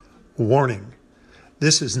Warning,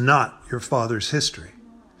 this is not your father's history.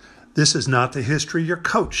 This is not the history your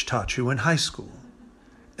coach taught you in high school.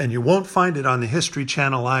 And you won't find it on the History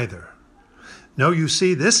Channel either. No, you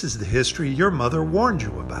see, this is the history your mother warned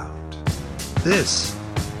you about. This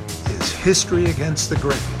is History Against the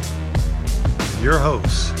Grain. With your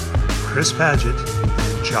hosts, Chris Paget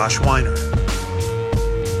and Josh Weiner.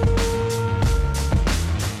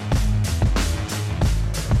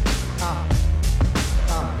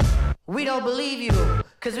 We don't believe you,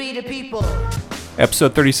 because we the people.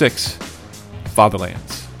 Episode 36,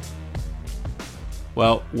 Fatherlands.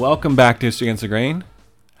 Well, welcome back to History Against the Grain.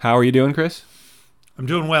 How are you doing, Chris? I'm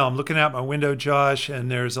doing well. I'm looking out my window, Josh,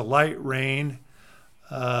 and there's a light rain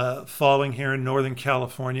falling here in Northern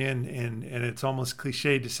California, and it's almost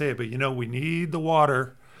cliched to say it, but you know, we need the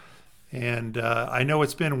water. And I know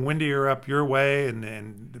it's been windier up your way,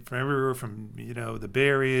 and from everywhere from, you know, the Bay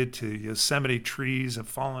Area to Yosemite, trees have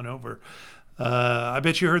fallen over. I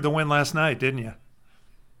bet you heard the wind last night, didn't you?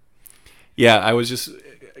 Yeah, I was just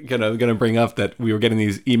gonna bring up that we were getting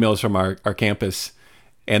these emails from our campus,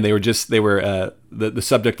 and the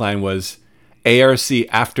subject line was ARC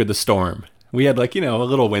after the storm. We had a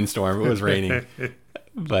little windstorm. It was raining,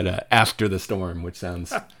 but after the storm, which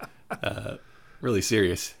sounds really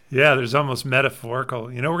serious. Yeah, there's almost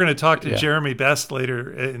metaphorical. You know, we're going to talk to Jeremy Best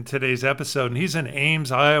later in today's episode, and he's in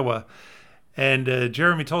Ames, Iowa. And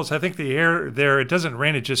Jeremy told us, I think the air there, it doesn't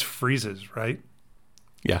rain, it just freezes, right?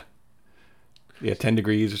 Yeah. Yeah, 10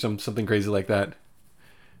 degrees or something crazy like that.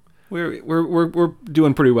 We're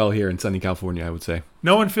doing pretty well here in sunny California, I would say.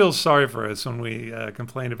 No one feels sorry for us when we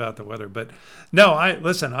complain about the weather, but no,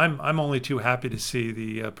 I'm only too happy to see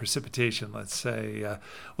the precipitation. Let's say,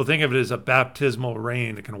 well, think of it as a baptismal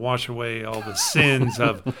rain that can wash away all the sins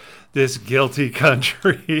of this guilty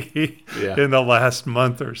country in the last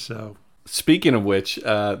month or so. Speaking of which,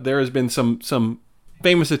 there has been some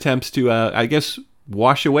famous attempts to, I guess,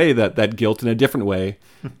 wash away that guilt in a different way,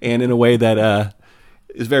 and in a way that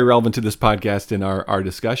is very relevant to this podcast and our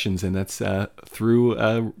discussions, and that's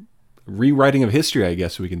through rewriting of history, I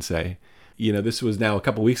guess we can say. You know, this was now a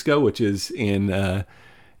couple weeks ago, which is in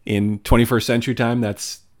 21st century time.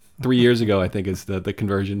 That's 3 years ago, I think, is the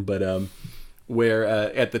conversion. But where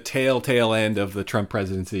at the tail end of the Trump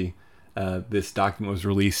presidency, this document was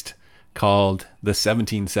released called the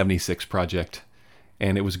 1776 Project,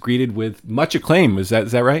 and it was greeted with much acclaim. Is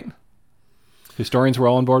that right? Historians were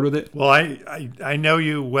all on board with it? Well, I know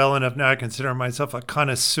you well enough now. I consider myself a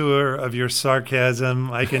connoisseur of your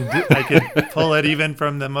sarcasm. I can pull it even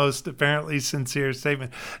from the most apparently sincere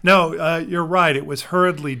statement. No, you're right. It was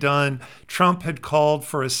hurriedly done. Trump had called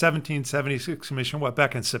for a 1776 commission,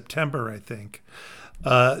 back in September, I think,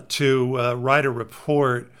 to write a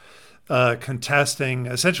report contesting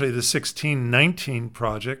essentially the 1619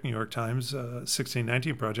 Project, New York Times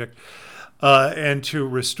 1619 Project, and to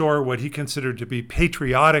restore what he considered to be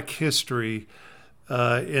patriotic history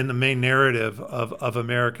in the main narrative of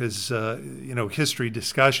America's history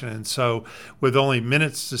discussion. And so, with only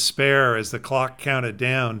minutes to spare as the clock counted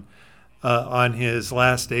down on his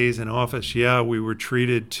last days in office, we were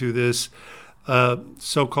treated to this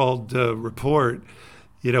so-called report,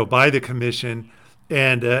 by the commission.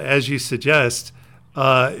 And as you suggest,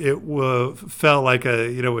 it felt like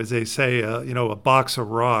as they say, a box of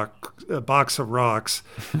rocks.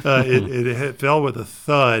 It fell with a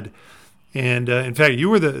thud. And in fact, you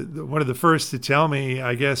were one of the first to tell me,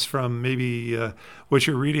 I guess, from maybe what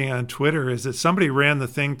you're reading on Twitter, is that somebody ran the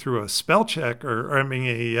thing through a spell check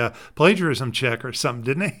a plagiarism check or something,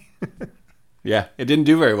 didn't they? Yeah, it didn't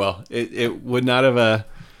do very well. It would not have.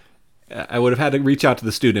 I would have had to reach out to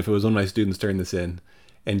the student if it was one of my students turning this in,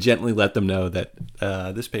 and gently let them know that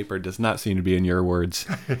this paper does not seem to be in your words.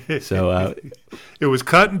 So it was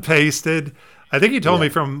cut and pasted. I think he told me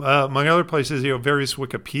from, among other places, various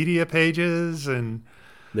Wikipedia pages, and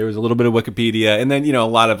there was a little bit of Wikipedia, and then a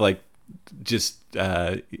lot of just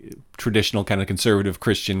traditional kind of conservative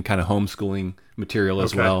Christian kind of homeschooling material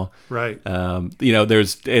as well. Right.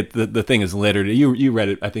 There's the thing is littered. You read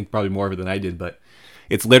it, I think, probably more of it than I did, but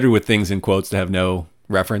it's littered with things in quotes that have no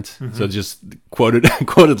reference. Mm-hmm. So just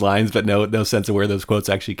quoted lines, but no sense of where those quotes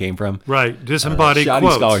actually came from. Right. Disembodied shoddy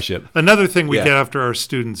quotes. Scholarship. Another thing we get after our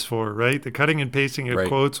students for, right? The cutting and pasting of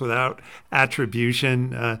quotes without attribution.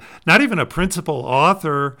 Not even a principal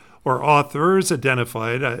author or authors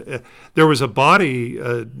identified. There was a body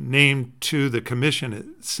named to the commission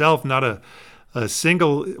itself, not a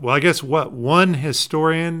single, well, I guess one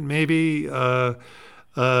historian maybe, of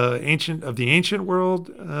the ancient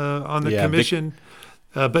world on the commission.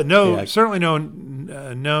 But no, certainly no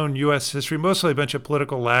known U.S. history, mostly a bunch of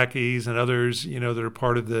political lackeys and others, that are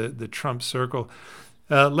part of the Trump circle.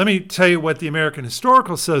 Let me tell you what the American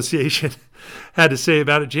Historical Association had to say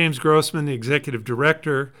about it. James Grossman, the executive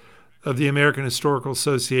director of the American Historical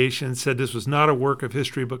Association, said this was not a work of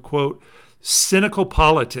history, but, quote, cynical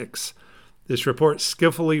politics. This report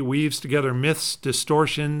skillfully weaves together myths,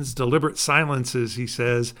 distortions, deliberate silences, he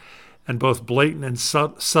says, and both blatant and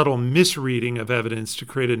subtle misreading of evidence to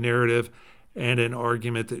create a narrative and an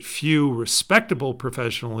argument that few respectable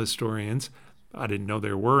professional historians, I didn't know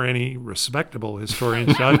there were any respectable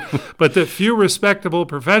historians, but that few respectable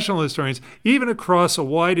professional historians, even across a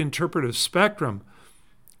wide interpretive spectrum,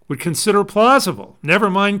 would consider plausible, never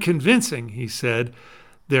mind convincing, he said.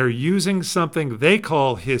 They're using something they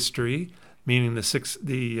call history, meaning the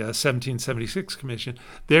 1776 Commission.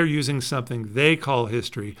 They're using something they call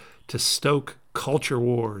history to stoke culture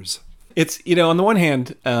wars. It's, on the one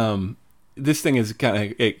hand, this thing is kind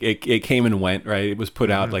of, it came and went, right? It was put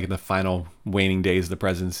out like in the final waning days of the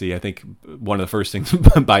presidency. I think one of the first things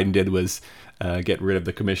Biden did was get rid of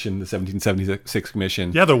the commission, the 1776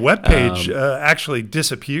 Commission. Yeah, the webpage actually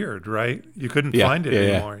disappeared, right? You couldn't find it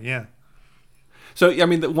anymore. Yeah. So, I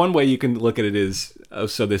mean, the one way you can look at it is,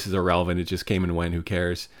 so this is irrelevant. It just came and went. Who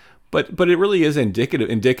cares? But it really is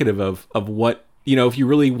indicative of what, if you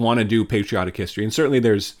really want to do patriotic history, and certainly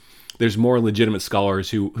there's more legitimate scholars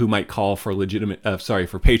who might call for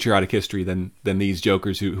for patriotic history than these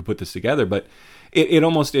jokers who put this together. But it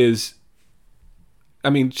almost is, I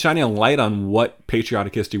mean, shining a light on what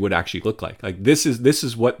patriotic history would actually look like. Like this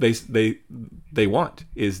is what they want,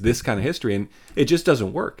 is this kind of history, and it just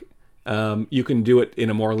doesn't work. You can do it in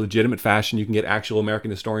a more legitimate fashion. You can get actual American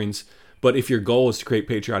historians, but if your goal is to create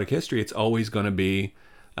patriotic history, it's always going to be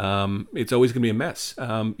a mess.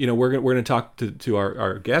 We're going to talk to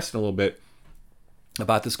our guest in a little bit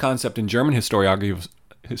about this concept in German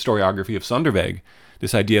historiography of Sonderweg,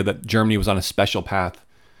 this idea that Germany was on a special path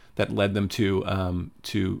that led them to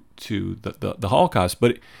the Holocaust.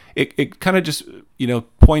 But it kind of just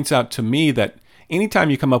points out to me that anytime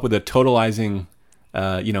you come up with a totalizing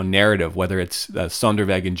narrative, whether it's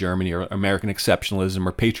Sonderweg in Germany or American exceptionalism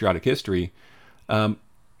or patriotic history,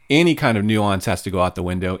 any kind of nuance has to go out the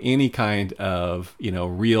window. Any kind of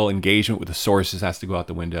real engagement with the sources has to go out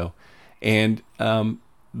the window, and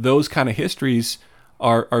those kind of histories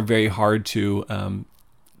are very hard to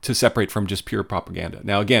separate from just pure propaganda.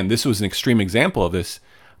 Now, again, this was an extreme example of this,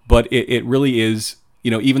 but it really is.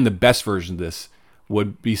 Even the best version of this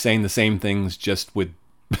would be saying the same things, just with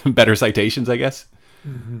better citations, I guess.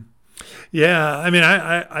 Mm-hmm. Yeah, I mean,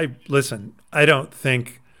 I listen. I don't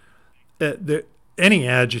think that any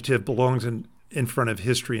adjective belongs in front of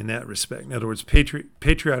history in that respect. In other words,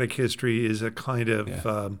 patriotic history is a kind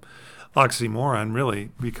of oxymoron, really,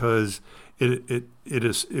 because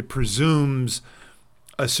it presumes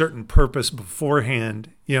a certain purpose beforehand.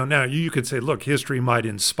 Now you could say, look, history might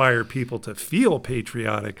inspire people to feel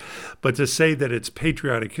patriotic, but to say that it's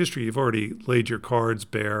patriotic history, you've already laid your cards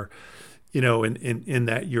bare. In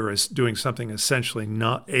that you're doing something essentially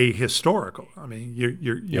not ahistorical. I mean,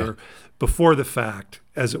 you're before the fact,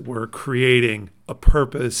 as it were, creating a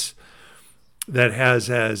purpose that has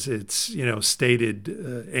as its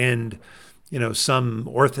stated end, some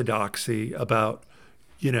orthodoxy about,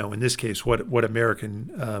 in this case, what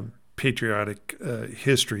American patriotic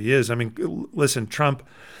history is. I mean, listen, Trump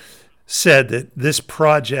said that this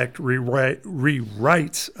project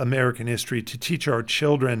rewrites American history to teach our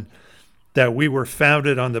children that we were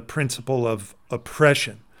founded on the principle of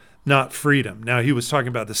oppression, not freedom. Now, he was talking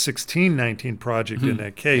about the 1619 Project in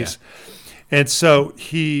that case. Yeah. And so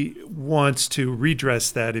he wants to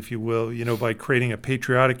redress that, if you will, by creating a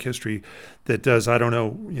patriotic history that does, I don't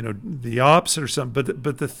know, the opposite or something.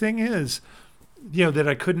 But the thing is, that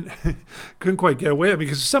I couldn't quite get away with,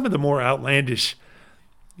 because some of the more outlandish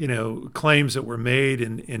claims that were made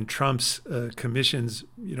in Trump's commission's,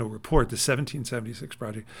 report, the 1776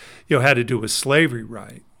 Project, had to do with slavery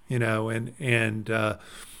right, and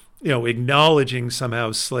acknowledging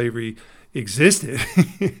somehow slavery existed,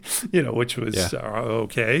 which was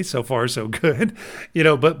okay, so far so good,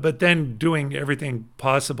 but then doing everything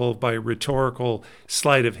possible by rhetorical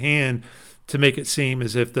sleight of hand to make it seem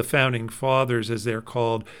as if the founding fathers, as they're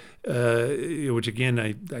called, which again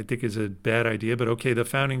I think is a bad idea, but okay, the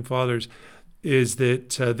founding fathers, is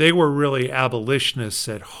that they were really abolitionists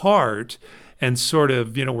at heart, and sort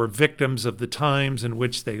of, were victims of the times in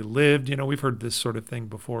which they lived. We've heard this sort of thing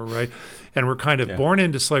before, right? And were kind of born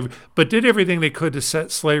into slavery, but did everything they could to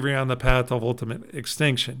set slavery on the path of ultimate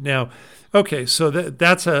extinction. Now, okay, so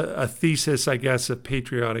that's a thesis, I guess, of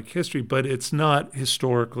patriotic history, but it's not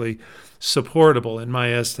historically supportable in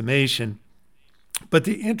my estimation. But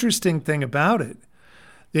the interesting thing about it,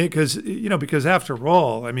 because after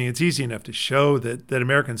all, I mean, it's easy enough to show that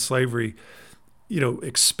American slavery,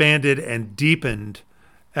 expanded and deepened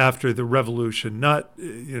after the Revolution. Not,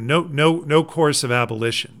 no course of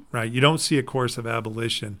abolition, right? You don't see a course of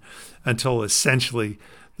abolition until essentially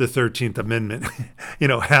the 13th Amendment,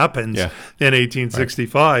 happens in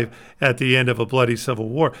 1865 at the end of a bloody civil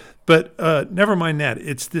war. But never mind that.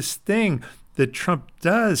 It's this thing that Trump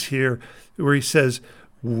does here where he says,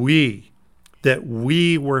 that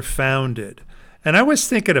we were founded. And I was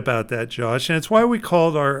thinking about that, Josh, and it's why we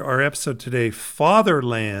called our episode today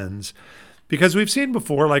Fatherlands, because we've seen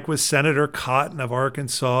before, like with Senator Cotton of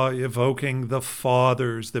Arkansas evoking the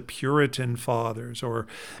fathers, the Puritan fathers, or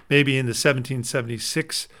maybe in the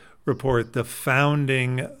 1776 report, the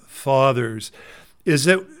founding fathers, is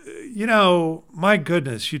that, my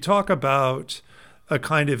goodness, you talk about a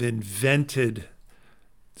kind of invented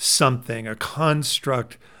something, a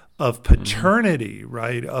construct of paternity,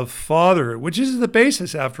 right, of fatherhood, which is the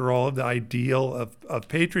basis, after all, of the ideal of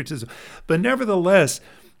patriotism. But nevertheless,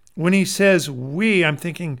 when he says we, I'm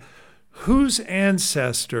thinking, whose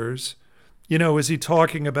ancestors, is he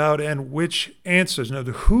talking about, and which ancestors? No,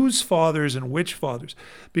 whose fathers and which fathers?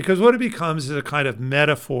 Because what it becomes is a kind of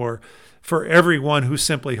metaphor for everyone who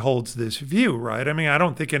simply holds this view, right? I mean, I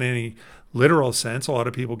don't think in any literal sense. A lot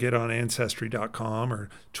of people get on Ancestry.com or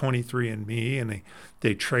 23andMe and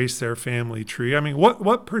they trace their family tree. I mean,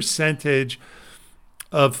 what percentage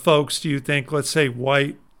of folks do you think, let's say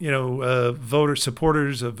white, voter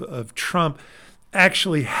supporters of Trump,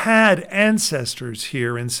 actually had ancestors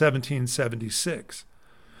here in 1776?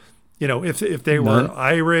 If they were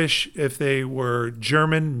Irish, if they were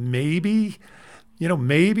German, maybe,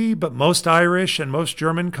 but most Irish and most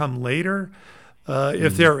German come later.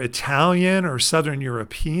 If they're Italian or Southern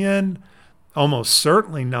European, almost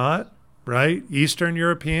certainly not, right? Eastern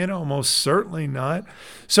European, almost certainly not.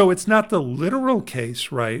 So it's not the literal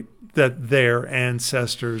case, right, that their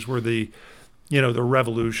ancestors were the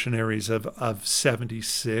revolutionaries of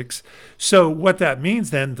 76. So what that means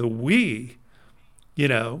then, the we,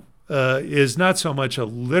 is not so much a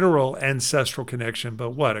literal ancestral connection,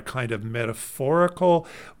 but a kind of metaphorical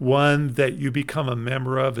one that you become a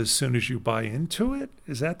member of as soon as you buy into it.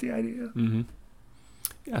 Is that the idea? Mm-hmm.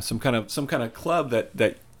 Yeah, some kind of club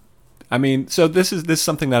that. I mean, so this is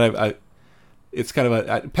something that I it's kind of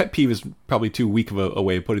a pet peeve is probably too weak of a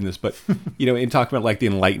way of putting this, but in talking about like the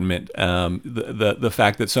Enlightenment, the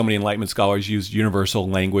fact that so many Enlightenment scholars use universal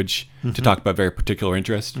language to talk about very particular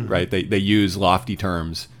interests, right? They use lofty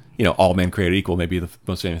terms. All men created equal may be the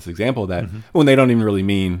most famous example of that, when they don't even really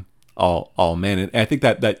mean all men. And I think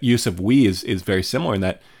that use of we is very similar in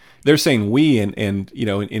that they're saying we, and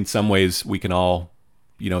in some ways we can all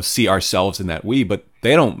see ourselves in that we, but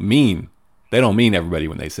they don't mean everybody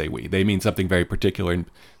when they say we. They mean something very particular, and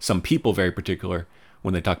some people very particular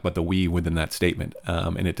when they talk about the we within that statement.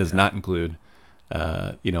 And it does not include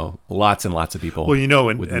lots and lots of people. Well,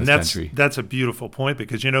 and that's a beautiful point,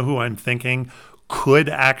 because who I'm thinking could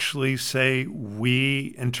actually say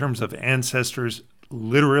we in terms of ancestors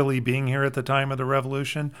literally being here at the time of the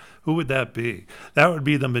Revolution? Who would that be? That would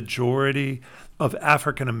be the majority of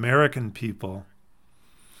African American people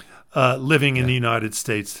living in the United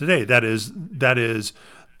States today. That is,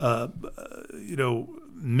 men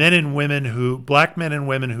and women black men and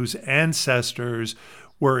women whose ancestors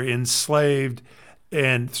were enslaved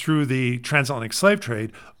and through the transatlantic slave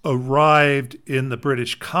trade arrived in the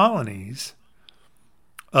British colonies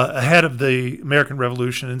ahead of the American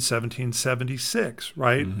Revolution in 1776,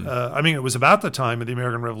 right? It was about the time of the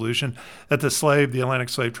American Revolution that the Atlantic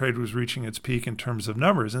slave trade was reaching its peak in terms of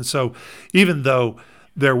numbers. And so even though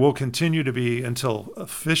there will continue to be until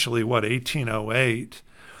officially, 1808,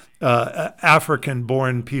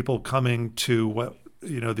 African-born people coming to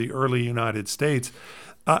the early United States,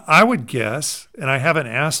 I would guess, and I haven't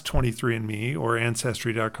asked 23andMe or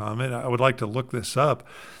Ancestry.com, and I would like to look this up,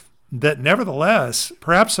 that nevertheless,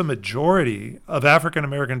 perhaps a majority of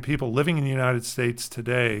African-American people living in the United States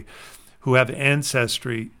today who have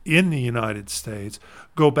ancestry in the United States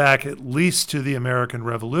go back at least to the American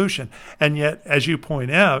Revolution. And yet, as you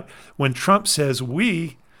point out, when Trump says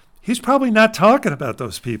we, he's probably not talking about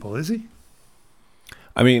those people, is he?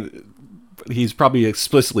 I mean, he's probably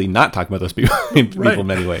explicitly not talking about those people, people Right. in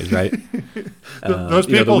many ways, right? Those you know, the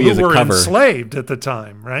people we who as a were cover. enslaved at the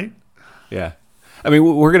time, right? Yeah. I mean,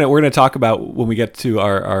 we're gonna talk about when we get to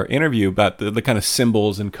our interview about the kind of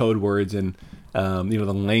symbols and code words and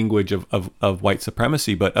the language of white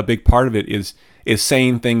supremacy. But a big part of it is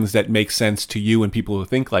saying things that make sense to you and people who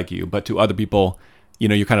think like you, but to other people,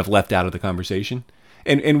 you're kind of left out of the conversation.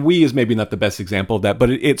 And we is maybe not the best example of that, but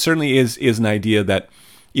it certainly is an idea that,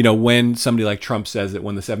 when somebody like Trump says it,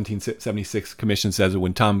 when the 1776 Commission says it,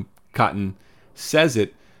 when Tom Cotton says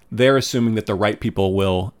it, they're assuming that the right people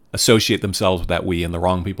will associate themselves with that we, and the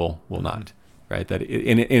wrong people will not, right? That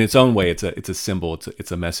in its own way, it's a symbol,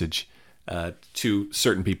 it's a message to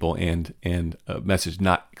certain people, and a message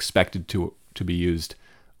not expected to be used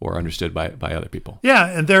or understood by other people. Yeah,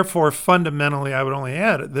 and therefore fundamentally, I would only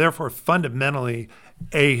add, therefore fundamentally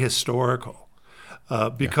ahistorical,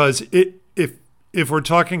 because if we're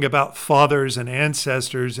talking about fathers and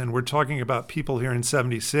ancestors, and we're talking about people here in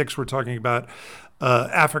 '76, we're talking about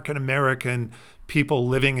African American people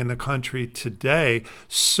living in the country today,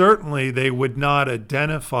 certainly they would not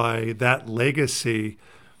identify that legacy,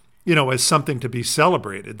 as something to be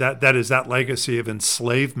celebrated. That is that legacy of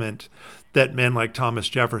enslavement that men like Thomas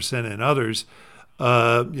Jefferson and others,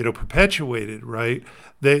 perpetuated, right?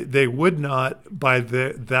 They would not, by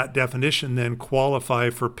that definition, then qualify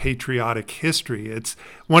for patriotic history. It's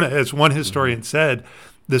as one historian said,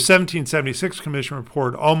 the 1776 Commission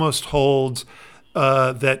report almost holds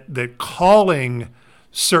that calling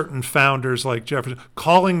certain founders like Jefferson,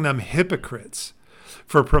 calling them hypocrites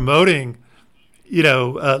for promoting,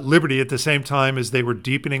 liberty at the same time as they were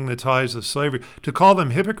deepening the ties of slavery, to call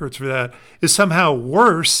them hypocrites for that is somehow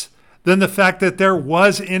worse than the fact that there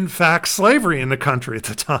was, in fact, slavery in the country at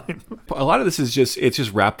the time. A lot of this is just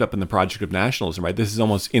wrapped up in the project of nationalism, right? This is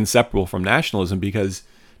almost inseparable from nationalism, because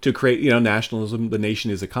to create, nationalism, the nation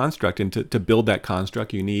is a construct, and to build that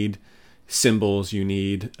construct, you need symbols, you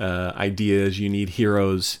need ideas, you need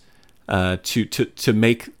heroes to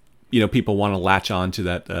make people want to latch on to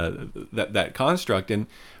that construct, and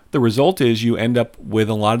the result is you end up with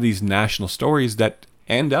a lot of these national stories that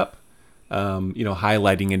end up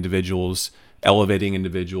highlighting individuals, elevating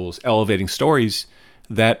stories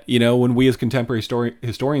that when we as contemporary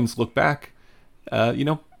historians look back,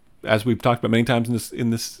 as we've talked about many times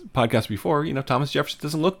in this podcast before, Thomas Jefferson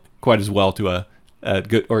doesn't look quite as well to a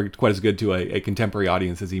good, or quite as good to a contemporary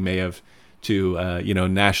audience as he may have to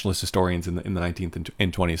nationalist historians in the 19th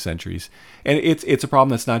and 20th centuries. And it's a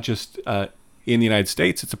problem that's not just in the United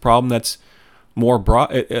States. It's a problem that's more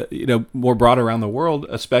broad around the world,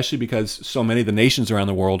 especially because so many of the nations around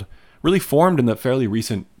the world really formed in the fairly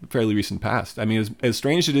recent past. I mean, as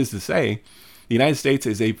strange as it is to say, the United States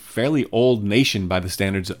is a fairly old nation by the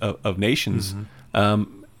standards of nations.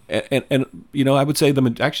 Mm-hmm. And I would say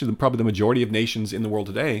probably the majority of nations in the world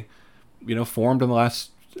today, formed in the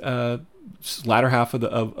last latter half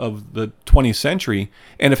of the 20th century,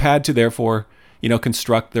 and have had to therefore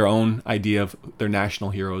construct their own idea of their national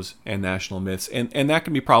heroes and national myths, and that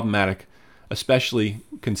can be problematic, especially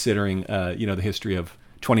considering the history of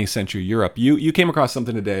 20th century Europe. You came across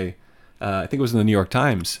something today, I think it was in the New York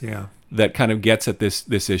Times, that kind of gets at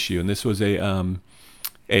this issue, and this was a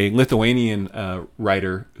Lithuanian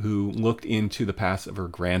writer who looked into the past of her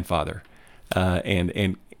grandfather,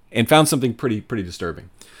 and found something pretty disturbing.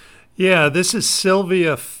 Yeah, this is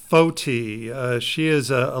Sylvia Foti. She is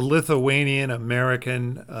a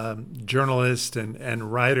Lithuanian-American journalist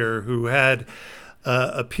and writer who had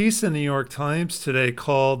a piece in the New York Times today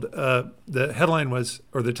called, the headline was,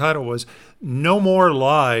 or the title was, "No More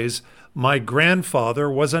Lies, My Grandfather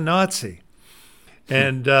Was a Nazi."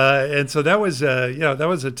 And so that was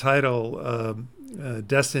a title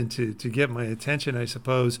destined to get my attention, I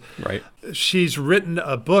suppose. Right. She's written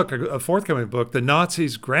a book, a forthcoming book, "The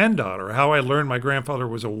Nazi's Granddaughter: How I Learned My Grandfather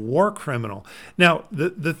Was a War Criminal." Now,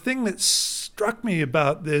 the thing that struck me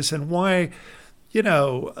about this, and why,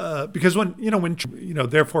 because when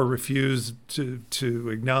therefore refused to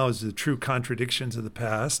acknowledge the true contradictions of the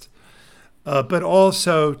past, but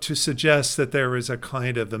also to suggest that there is a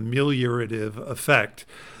kind of ameliorative effect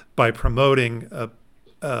by promoting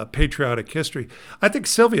patriotic history. I think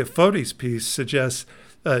Sylvia Foti's piece suggests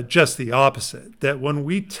just the opposite, that when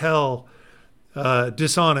we tell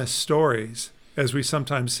dishonest stories, as we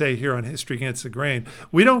sometimes say here on History Against the Grain,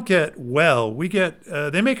 we don't get well,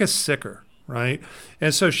 they make us sicker, right?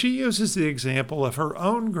 And so she uses the example of her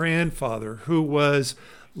own grandfather, who was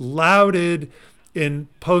lauded in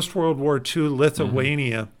post-World War II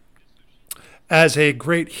Lithuania as a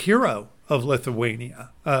great hero of Lithuania,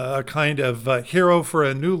 a kind of hero for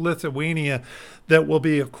a new Lithuania that will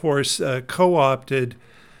be, of course, co-opted,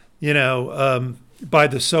 by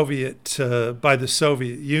the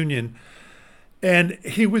Soviet Union. And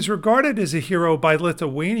he was regarded as a hero by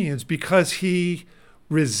Lithuanians because he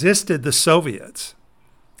resisted the Soviets.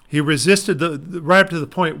 He resisted right up to the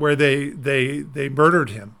point where they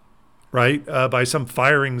murdered him, right, by some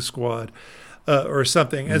firing squad or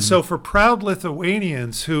something. And so for proud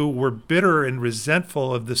Lithuanians who were bitter and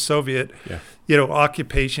resentful of the Soviet,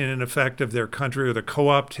 occupation in effect of their country, or the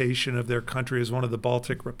co-optation of their country as one of the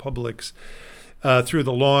Baltic republics, through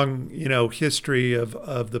the long, history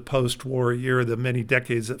of the post-war era, the many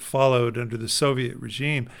decades that followed under the Soviet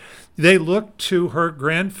regime, they looked to her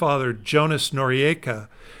grandfather, Jonas Norieka,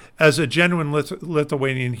 as a genuine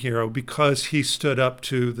Lithuanian hero because he stood up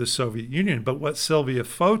to the Soviet Union. But what Sylvia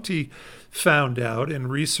Foti found out in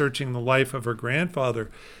researching the life of her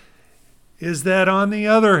grandfather is that, on the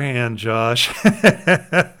other hand, Josh,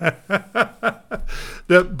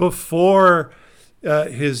 that before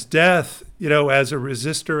his death, as a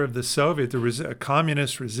resistor of the Soviet, a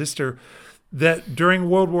communist resistor, that during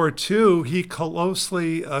World War II, he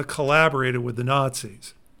closely collaborated with the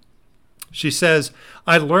Nazis. She says,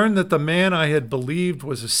 "I learned that the man I had believed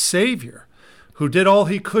was a savior who did all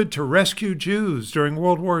he could to rescue Jews during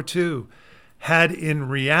World War II had in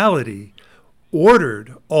reality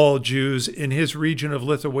ordered all Jews in his region of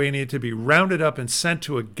Lithuania to be rounded up and sent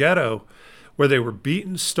to a ghetto where they were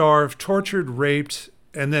beaten, starved, tortured, raped,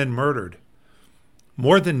 and then murdered.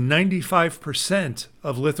 More than 95%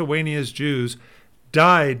 of Lithuania's Jews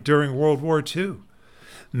died during World War II,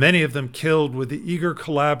 many of them killed with the eager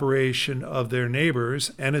collaboration of their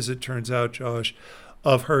neighbors, and as it turns out, Josh,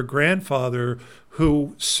 of her grandfather,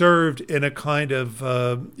 who served in a kind of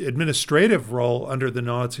administrative role under the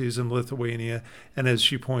Nazis in Lithuania, and as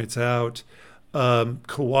she points out,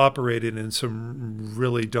 cooperated in some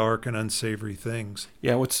really dark and unsavory things."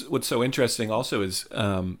 Yeah, what's so interesting also is,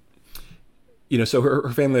 so her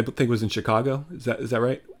family, I think, was in Chicago. Is that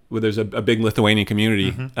right? Where there's a big Lithuanian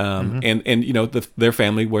community, and their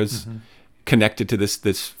family was connected to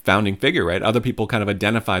this founding figure, right? Other people kind of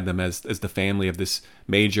identified them as the family of this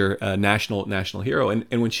major national hero.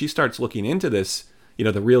 And when she starts looking into this,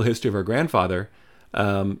 the real history of her grandfather,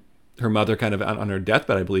 her mother kind of on her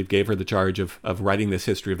deathbed, I believe, gave her the charge of writing this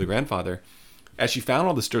history of the grandfather. As she found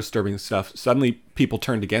all this disturbing stuff, suddenly people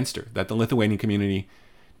turned against her, that the Lithuanian community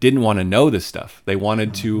didn't want to know this stuff. They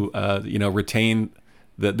wanted to, retain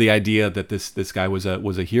the idea that this guy was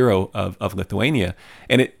a hero of Lithuania.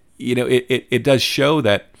 And it does show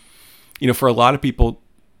that, for a lot of people,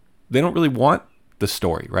 they don't really want the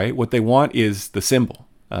story, right? What they want is the symbol.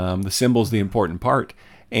 The symbol's the important part.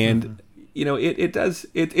 And,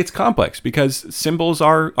 it's complex because symbols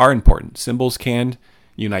are important. Symbols can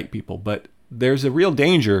unite people, but there's a real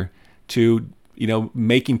danger to,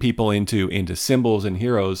 making people into symbols and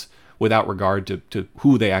heroes without regard to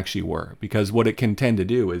who they actually were. Because what it can tend to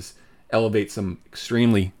do is elevate some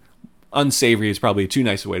extremely unsavory, is probably too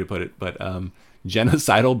nice a way to put it, but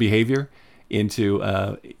genocidal behavior into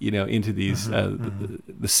these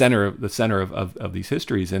the center of these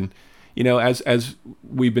histories. And as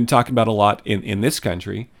we've been talking about a lot in this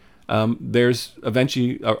country, there's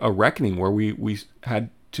eventually a reckoning where we had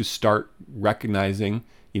to start recognizing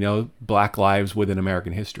Black lives within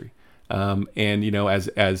American history.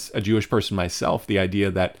 As a Jewish person myself, the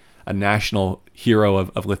idea that a national hero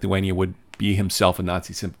of Lithuania would be himself a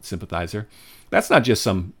Nazi sympathizer, that's not just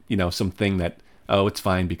some thing that, it's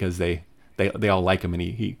fine because they all like him and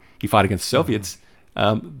he fought against the Soviets.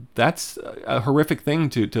 That's a horrific thing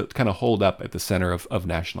to kind of hold up at the center of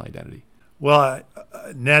national identity. Well,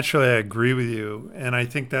 naturally, I agree with you. And I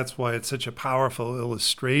think that's why it's such a powerful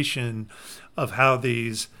illustration of how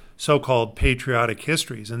these so-called patriotic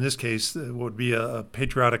histories, in this case, it would be a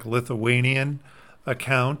patriotic Lithuanian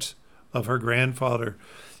account of her grandfather,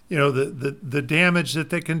 the damage that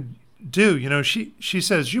they can do. She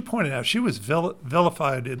says, you pointed out, she was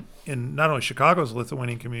vilified in not only Chicago's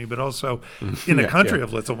Lithuanian community, but also in the country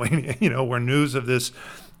of Lithuania, where news of this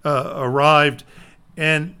arrived.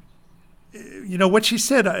 And what she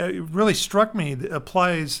said really struck me. It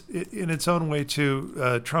applies in its own way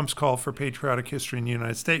to Trump's call for patriotic history in the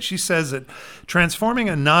United States. She says that transforming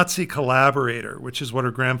a Nazi collaborator, which is what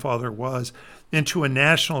her grandfather was, into a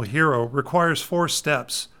national hero requires four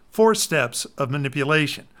steps of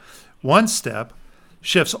manipulation. One step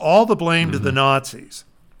shifts all the blame to the Nazis,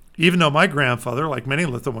 even though my grandfather, like many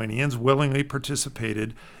Lithuanians, willingly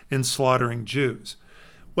participated in slaughtering Jews.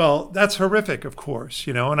 Well, that's horrific, of course,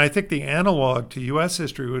 and I think the analog to U.S.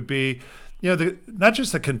 history would be not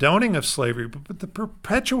just the condoning of slavery, but the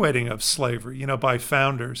perpetuating of slavery, by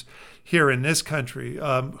founders here in this country,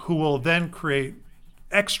 who will then create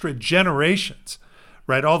extra generations,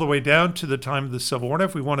 right, all the way down to the time of the Civil War. And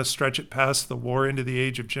if we want to stretch it past the war into the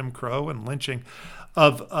age of Jim Crow and lynching,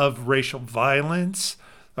 of racial violence,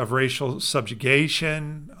 of racial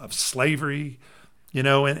subjugation, of slavery,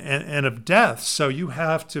 and of death. So you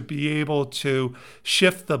have to be able to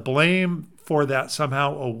shift the blame for that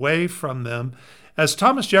somehow away from them, as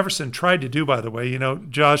Thomas Jefferson tried to do, by the way.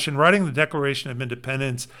 Josh, in writing the Declaration of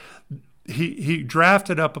Independence, he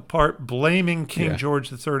drafted up a part blaming King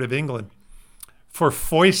George III of England for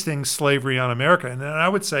foisting slavery on America. And I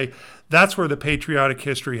would say that's where the patriotic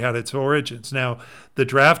history had its origins. Now, the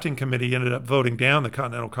drafting committee ended up voting down. The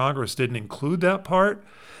Continental Congress didn't include that part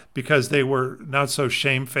because they were not so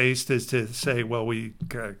shamefaced as to say, well, we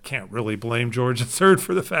can't really blame George III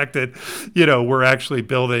for the fact that, we're actually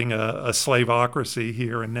building a slaveocracy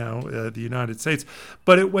here and now, the United States.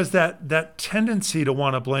 But it was that tendency to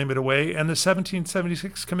want to blame it away, and the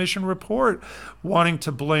 1776 Commission report wanting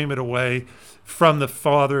to blame it away from the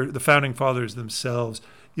founding fathers themselves,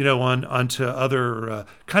 onto other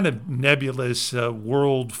kind of nebulous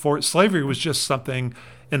world. Slavery was just something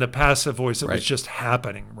in the passive voice that was just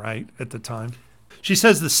happening, right, at the time. She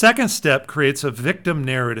says the second step creates a victim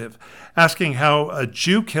narrative, asking how a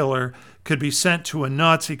Jew killer could be sent to a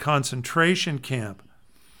Nazi concentration camp.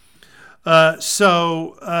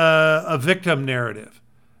 So a victim narrative.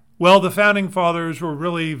 Well, the founding fathers were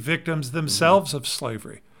really victims themselves of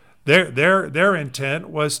slavery. Their intent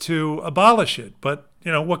was to abolish it, but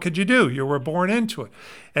what could you do? You were born into it.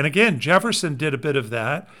 And again, Jefferson did a bit of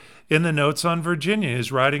that in the Notes on Virginia,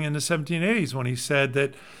 his writing in the 1780s, when he said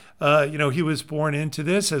that he was born into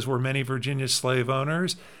this, as were many Virginia slave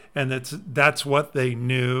owners, and that's what they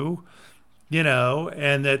knew,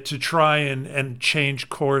 and that to try and change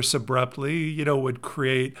course abruptly, would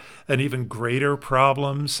create an even greater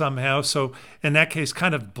problem somehow. So in that case,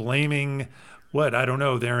 kind of blaming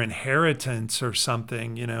their inheritance or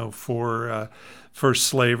something, for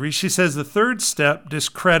slavery. She says the third step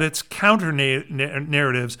discredits counter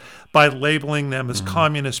narratives by labeling them as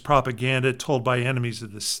communist propaganda told by enemies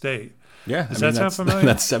of the state. Yeah, does that sound familiar?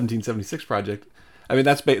 That's 1776 Project. I mean,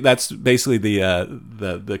 that's basically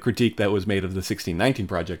the critique that was made of the 1619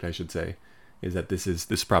 Project, I should say, is that this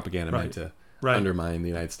is propaganda meant to undermine the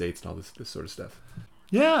United States and all this sort of stuff.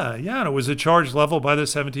 Yeah, and it was a charge leveled by the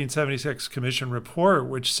 1776 Commission report,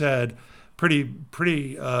 which said pretty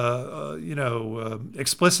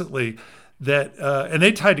explicitly that, and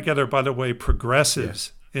they tied together, by the way,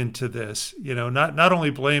 progressives into this, not only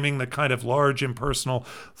blaming the kind of large impersonal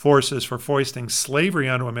forces for foisting slavery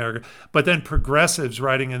onto America, but then progressives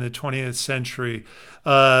writing in the 20th century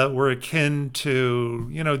were akin to,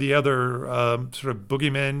 the other sort of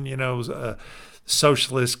boogeymen,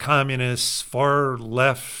 socialists, communists, far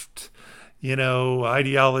left,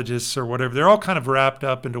 ideologists or whatever. They're all kind of wrapped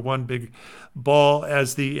up into one big ball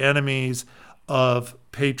as the enemies of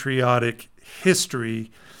patriotic history.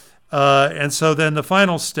 And so then the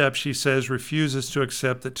final step, she says, refuses to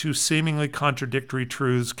accept that two seemingly contradictory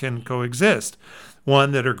truths can coexist.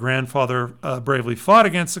 One, that her grandfather bravely fought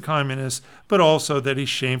against the communists, but also that he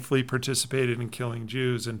shamefully participated in killing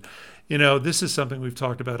Jews. And this is something we've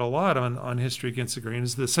talked about a lot on History Against the Grain,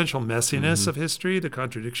 is the essential messiness of history, the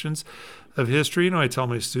contradictions of history. I tell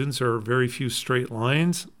my students there are very few straight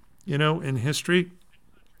lines, in history,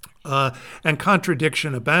 and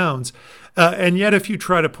contradiction abounds. And yet, if you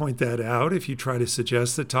try to point that out, if you try to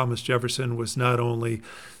suggest that Thomas Jefferson was not only,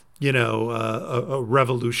 a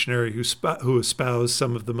revolutionary who espoused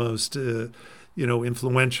some of the most,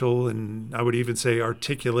 influential and I would even say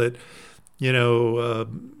articulate,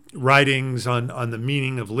 writings on the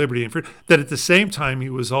meaning of liberty and freedom, that at the same time he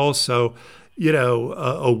was also,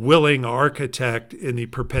 a willing architect in the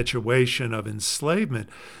perpetuation of enslavement.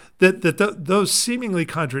 Those seemingly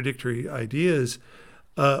contradictory ideas,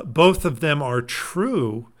 both of them are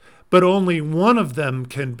true, but only one of them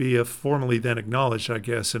can be formally then acknowledged, I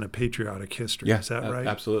guess, in a patriotic history. Yeah, is that right?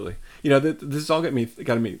 Absolutely. This has all got me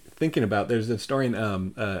thinking about. There's a historian,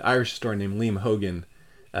 Irish historian named Liam Hogan.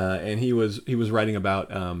 And he was writing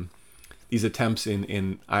about these attempts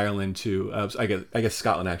in Ireland to I guess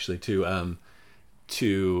Scotland actually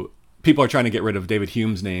to people are trying to get rid of David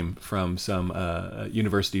Hume's name from some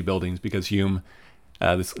university buildings because Hume,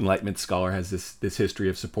 this Enlightenment scholar, has this history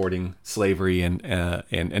of supporting slavery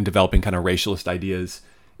and developing kind of racialist ideas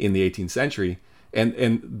in the 18th century, and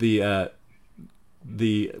the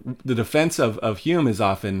defense of Hume is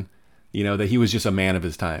often that he was just a man of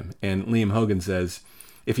his time, and Liam Hogan says,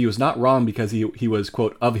 if he was not wrong because he was,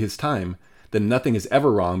 quote, of his time, then nothing is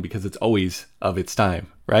ever wrong because it's always of its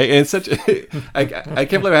time, right? And it's such I can't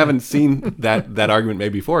believe I haven't seen that argument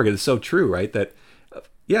made before, because it's so true, right? That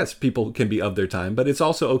yes, people can be of their time, but it's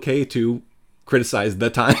also okay to criticize the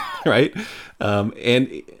time, right?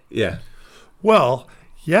 And yeah. Well,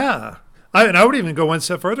 yeah. I would even go one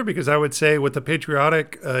step further, because I would say what the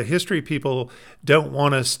patriotic history people don't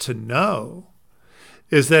want us to know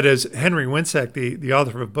is that, as Henry Winsack, the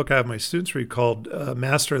author of a book I have my students read called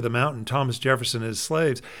Master of the Mountain, Thomas Jefferson and His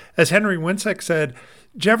Slaves, as Henry Winsack said,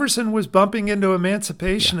 Jefferson was bumping into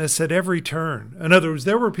emancipationists at every turn. In other words,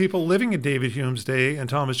 there were people living in David Hume's day and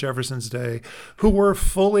Thomas Jefferson's day who were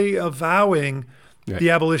fully avowing the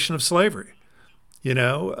abolition of slavery. In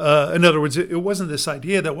other words, it wasn't this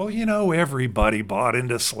idea that, well, everybody bought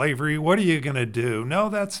into slavery. What are you going to do? No,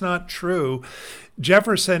 that's not true.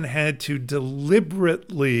 Jefferson had to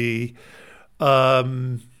deliberately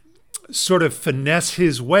sort of finesse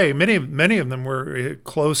his way. Many of them were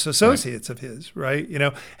close associates of his, right?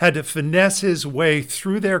 Had to finesse his way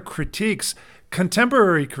through their critiques,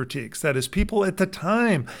 contemporary critiques, that is, people at the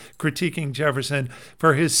time critiquing Jefferson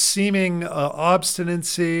for his seeming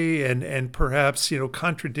obstinacy and perhaps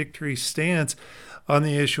contradictory stance on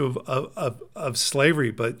the issue of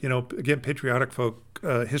slavery. But again, patriotic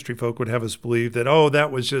history folk would have us believe that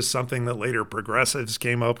that was just something that later progressives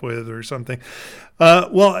came up with or something.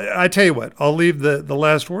 Well, I tell you what, I'll leave the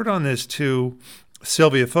last word on this to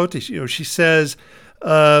Sylvia Foti. She says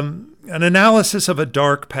an analysis of a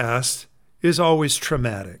dark past is always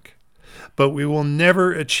traumatic, but we will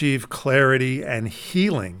never achieve clarity and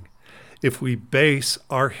healing if we base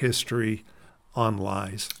our history on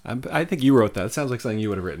lies. I think you wrote that. It sounds like something you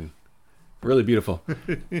would have written. Really beautiful.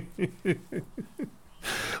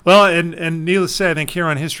 Well, and needless to say, I think here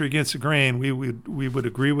on History Against the Grain, we would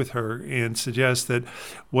agree with her and suggest that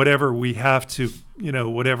whatever we have to,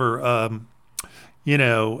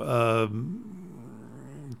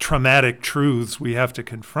 traumatic truths we have to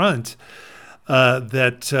confront,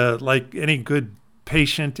 that like any good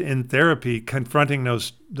patient in therapy, confronting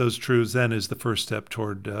those truths then is the first step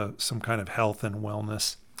toward some kind of health and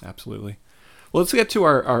wellness. Absolutely. Well, let's get to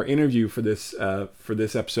our interview for this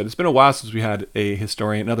episode. It's been a while since we had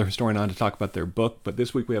another historian on to talk about their book, but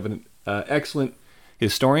this week we have an excellent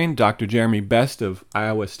historian, Dr. Jeremy Best of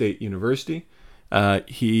Iowa State University.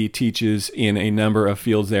 He teaches in a number of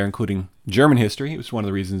fields there, including German history. It was one of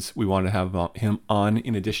the reasons we wanted to have him on,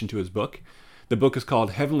 in addition to his book. The book is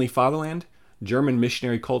called Heavenly Fatherland, German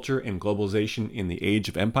Missionary Culture and Globalization in the Age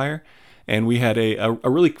of Empire. And we had a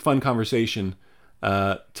really fun conversation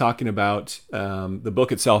talking about the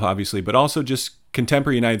book itself, obviously, but also just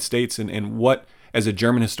contemporary United States and what, as a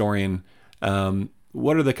German historian,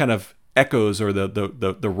 what are the kind of echoes or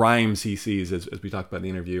the rhymes he sees, as we talked about in the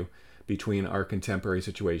interview, between our contemporary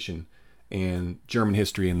situation and German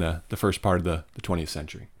history in the first part of the 20th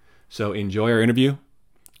century. So enjoy our interview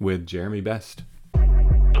with Jeremy Best.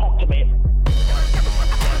 Talk to me.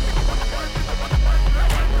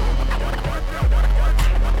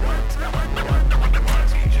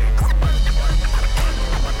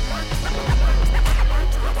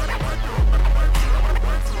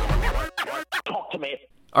 Talk to me.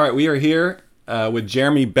 All right, we are here with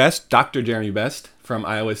Jeremy Best, Dr. Jeremy Best from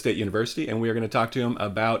Iowa State University, and we are going to talk to him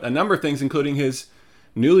about a number of things, including his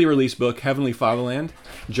newly released book, Heavenly Fatherland,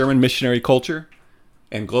 German Missionary Culture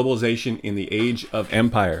and Globalization in the Age of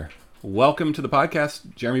Empire. Welcome to the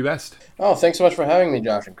podcast, Jeremy Best. Oh, thanks so much for having me,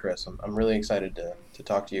 Josh and Chris. I'm really excited to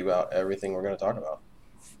talk to you about everything we're going to talk about,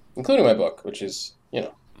 including my book, which is,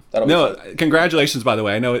 that'll be fun. Congratulations, by the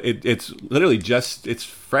way. I know it's literally it's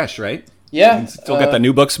fresh, right? Yeah. You still got that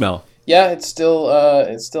new book smell. Yeah, it still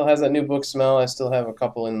has that new book smell. I still have a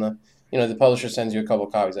couple in the, the publisher sends you a couple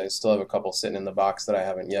copies. I still have a couple sitting in the box that I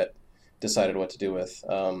haven't yet decided what to do with.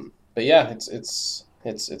 But yeah, it's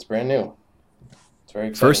brand new. It's very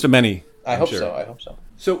exciting. First of many. I hope so.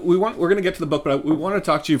 So we're going to get to the book, but we want to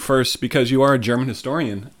talk to you first because you are a German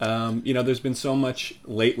historian. There's been so much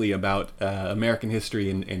lately about American history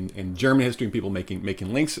and German history and people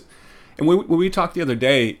making links. And when we talked the other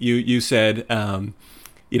day, you said,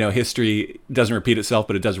 history doesn't repeat itself,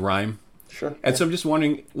 but it does rhyme. Sure. And so I'm just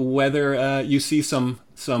wondering whether you see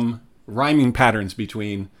some rhyming patterns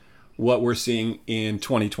between what we're seeing in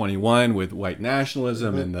 2021 with white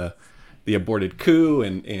nationalism and the aborted coup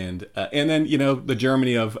and then the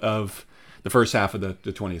Germany of the first half of the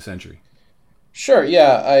 20th century. Sure.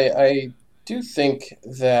 Yeah, I do think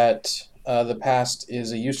that the past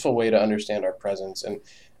is a useful way to understand our present. And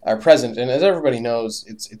as everybody knows,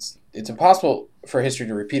 it's impossible for history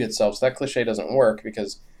to repeat itself. So that cliche doesn't work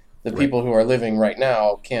because the people who are living right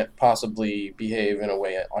now can't possibly behave in a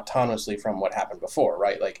way autonomously from what happened before,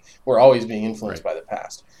 right? Like, we're always being influenced by the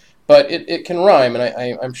past. But it can rhyme,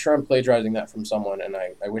 and I'm sure I'm plagiarizing that from someone, and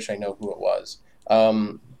I wish I know who it was.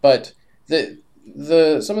 But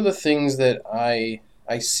some of the things that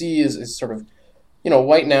I see is sort of,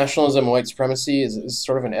 white nationalism, white supremacy is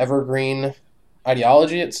sort of an evergreen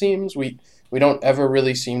ideology, it seems. We don't ever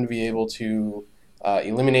really seem to be able to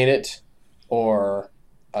eliminate it or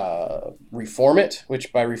reform it,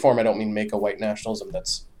 which by reform I don't mean make a white nationalism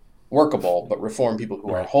that's workable, but reform people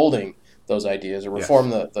who are holding those ideas, or reform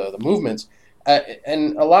the movements.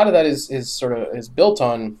 And a lot of that is built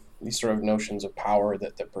on these sort of notions of power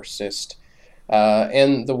that persist,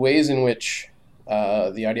 and the ways in which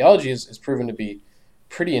the ideology is proven to be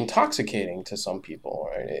pretty intoxicating to some people.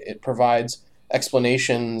 Right? It provides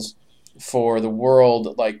explanations for the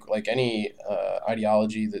world, like any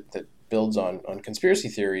ideology that builds on conspiracy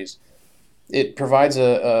theories. It provides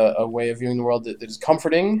a way of viewing the world that is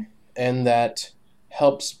comforting, and that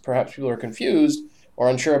helps perhaps people who are confused or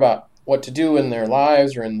unsure about what to do in their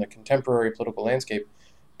lives or in the contemporary political landscape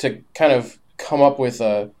to kind of come up with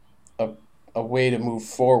a way to move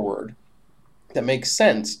forward that makes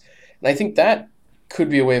sense. And I think that could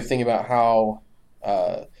be a way of thinking about how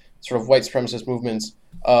sort of white supremacist movements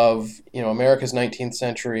of America's 19th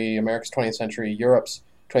century, America's 20th century, Europe's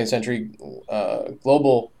 20th century,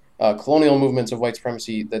 global colonial movements of white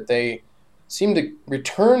supremacy, that they seem to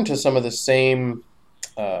return to some of the same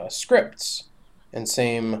scripts and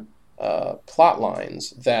same plot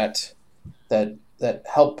lines that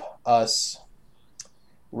help us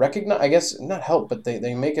recognize, I guess not help, but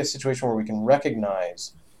they make a situation where we can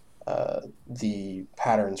recognize the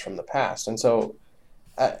patterns from the past. And so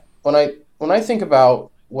when I think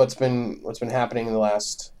about what's been happening in the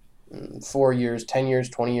last 4 years, 10 years,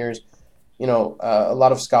 20 years, a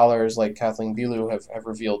lot of scholars like Kathleen Belew have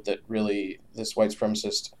revealed that really this white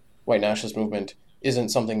supremacist, white nationalist movement isn't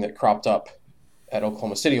something that cropped up at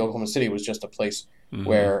Oklahoma City. Oklahoma City was just a place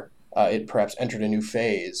where it perhaps entered a new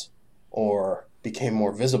phase or became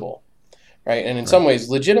more visible, right? And in some ways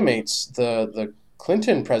legitimates the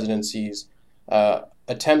Clinton presidency's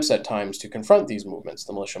attempts at times to confront these movements,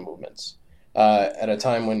 the militia movements, at a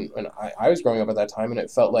time when I was growing up at that time, and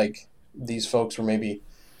it felt like these folks were maybe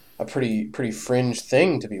a pretty fringe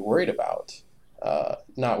thing to be worried about,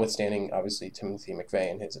 notwithstanding obviously Timothy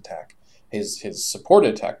McVeigh and his attack, his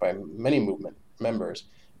supported attack by many movement members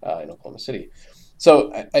in Oklahoma City.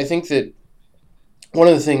 So I think that one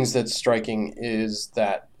of the things that's striking is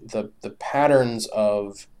that the patterns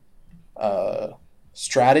of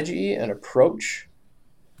strategy and approach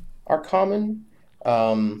are common.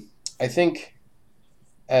 I think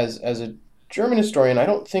as a German historian, I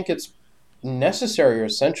don't think it's necessary or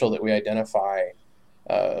essential that we identify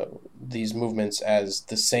these movements as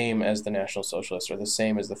the same as the National Socialists or the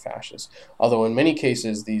same as the Fascists. Although in many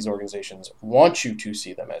cases, these organizations want you to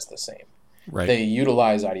see them as the same. Right. They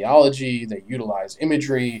utilize ideology, they utilize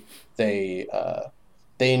imagery, they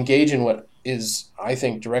engage in what is, I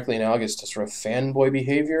think, directly analogous to sort of fanboy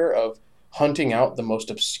behavior of hunting out the most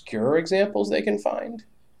obscure examples they can find.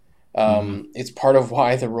 It's part of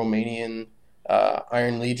why the Romanian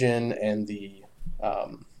Iron Legion and the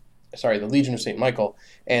Legion of St. Michael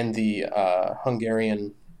and the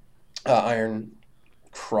Hungarian Iron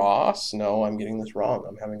Cross. No, I'm getting this wrong.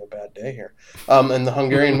 I'm having a bad day here. And the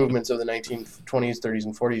Hungarian movements of the 1920s, 30s,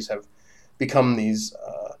 and 40s have become these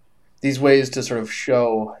ways to sort of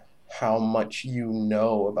show how much you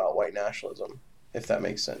know about white nationalism, if that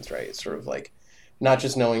makes sense, right? It's sort of like not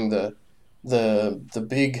just knowing the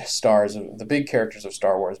big stars, the big characters of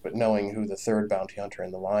Star Wars, but knowing who the third bounty hunter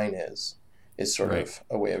in the line is sort of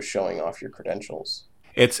a way of showing off your credentials.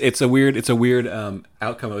 It's a weird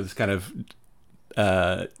outcome of this kind of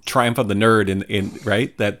triumph of the nerd in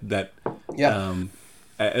right that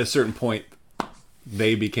at a certain point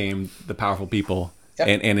they became the powerful people.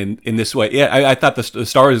 Yep. And in this way, I thought the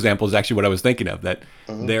Star Wars example is actually what I was thinking of, that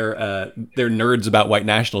they're nerds about white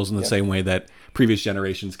nationals in the same way that previous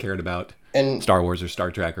generations cared about Star Wars or Star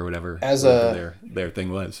Trek or whatever their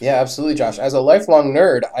thing was. Yeah, absolutely, Josh. As a lifelong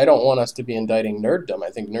nerd, I don't want us to be indicting nerddom. I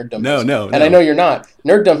think nerddom No. I know you're not.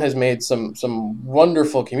 Nerddom has made some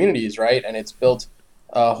wonderful communities, right? And it's built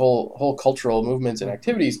whole cultural movements and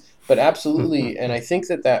activities, but absolutely, and I think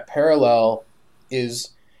that parallel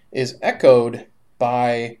is echoed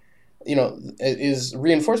by, is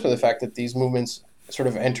reinforced by the fact that these movements sort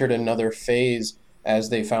of entered another phase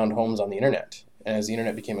as they found homes on the internet and as the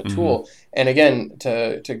internet became a tool. And again,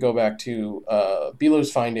 to go back to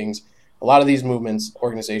Belew's findings, a lot of these movements,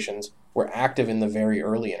 organizations, were active in the very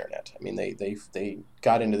early internet. I mean, they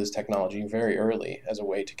got into this technology very early as a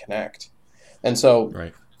way to connect. And so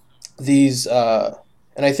Right. these,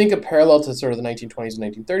 and I think a parallel to sort of the 1920s and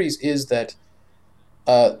 1930s is that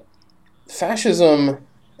fascism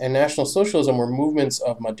and National Socialism were movements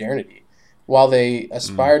of modernity. While they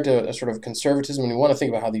aspired to a sort of conservatism, and you want to think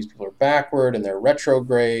about how these people are backward and they're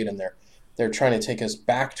retrograde and they're trying to take us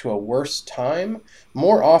back to a worse time,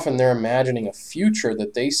 more often they're imagining a future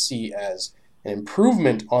that they see as an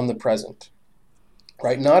improvement on the present.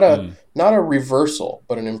 Right? Not a reversal,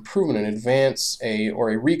 but an improvement, an advance, or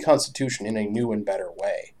a reconstitution in a new and better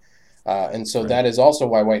way. And so that is also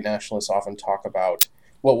why white nationalists often talk about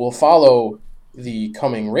what will follow the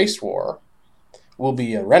coming race war will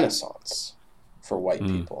be a renaissance for white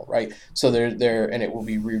people, right? So they're and it will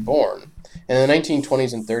be reborn. And in the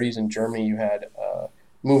 1920s and 30s in Germany, you had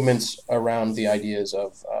movements around the ideas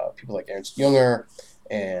of people like Ernst Jünger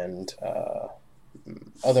and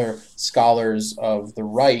other scholars of the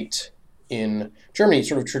right in Germany,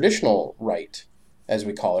 sort of traditional right, as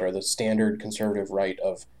we call it, or the standard conservative right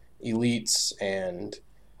of elites and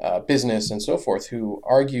business and so forth, who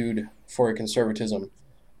argued for a conservatism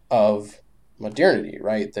of modernity,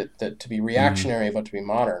 right? That to be reactionary but to be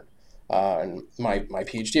modern. And my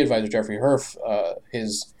PhD advisor, Jeffrey Herf,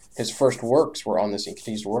 his first works were on this. He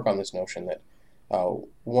continues to work on this notion that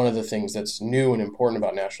one of the things that's new and important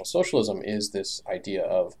about National Socialism is this idea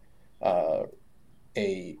of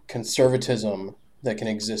a conservatism that can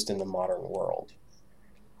exist in the modern world.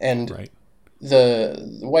 And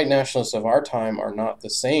the white nationalists of our time are not the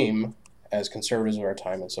same as conservatives of our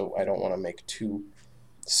time, and so I don't want to make too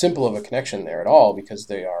simple of a connection there at all, because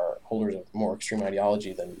they are holders of more extreme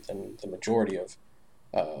ideology than the majority of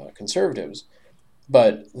conservatives.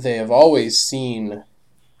 But they have always seen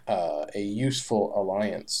a useful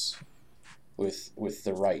alliance with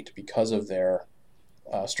the right because of their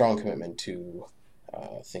strong commitment to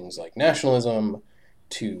things like nationalism,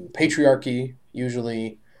 to patriarchy,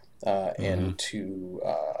 usually, and to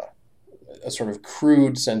a sort of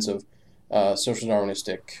crude sense of social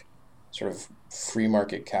Darwinistic, sort of free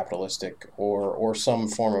market capitalistic, or some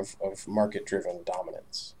form of market-driven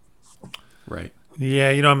dominance. Right. Yeah,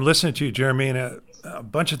 I'm listening to you, Jeremy, and a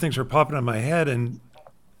bunch of things are popping in my head, and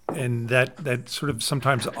that sort of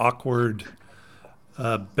sometimes awkward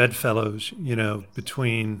bedfellows,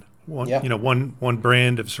 between one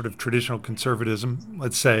brand of sort of traditional conservatism,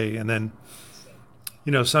 let's say, and then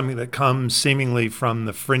something that comes seemingly from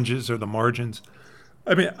the fringes or the margins.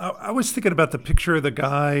 I mean, I was thinking about the picture of the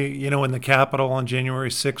guy, in the Capitol on January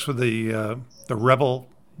 6th with the rebel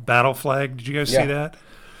battle flag. Did you guys see that?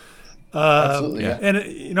 Absolutely.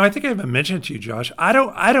 And I think I even mentioned it to you, Josh. I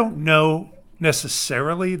don't know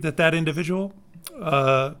necessarily that individual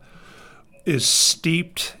is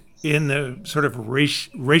steeped in the sort of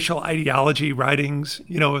racial ideology writings,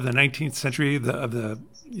 of the 19th century, of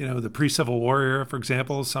the pre-Civil War era, for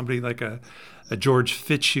example. Somebody like a George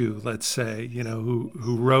Fitzhugh, let's say, who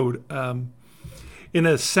wrote in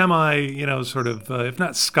a semi, sort of, if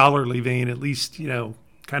not scholarly vein, at least,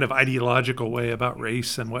 kind of ideological way about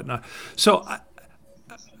race and whatnot. So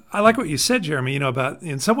I like what you said, Jeremy, about,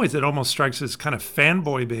 in some ways it almost strikes as kind of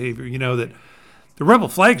fanboy behavior, that the rebel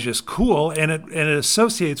flag's just cool, and it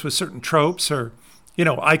associates with certain tropes or,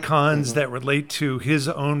 icons that relate to his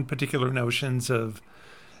own particular notions of,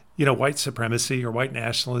 white supremacy or white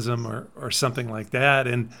nationalism or something like that.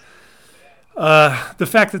 And the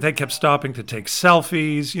fact that they kept stopping to take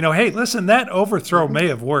selfies, hey, listen, that overthrow may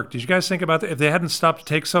have worked. Did you guys think about that? If they hadn't stopped to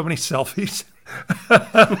take so many selfies,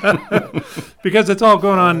 because it's all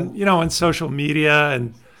going on, on social media.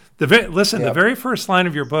 And the very first line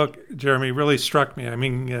of your book, Jeremy, really struck me. I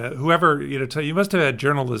mean, whoever, you must have had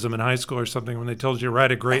journalism in high school or something when they told you to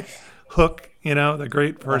write a great hook, the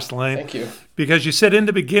great first line. Thank you. Because you said in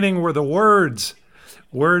the beginning were the words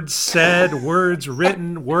said, words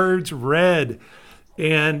written, words read.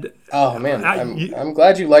 And oh man, I'm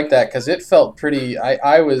glad you liked that, because it felt pretty.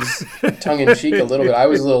 I was tongue in cheek a little bit. I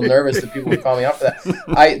was a little nervous that people would call me out for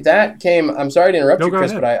that. I'm sorry to interrupt you,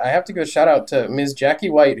 Chris, but I have to give a shout out to Ms. Jackie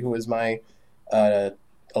White, who was my 10th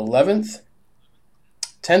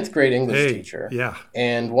grade English teacher. Yeah.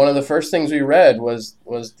 And one of the first things we read was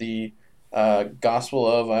the Gospel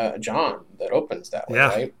of John that opens that way,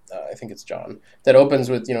 right? I think it's John that opens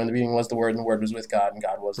with, in the beginning was the Word, and the Word was with God, and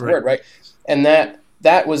God was the Word, right? And that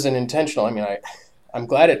was an intentional. I mean, I'm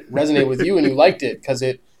glad it resonated with you and you liked it, because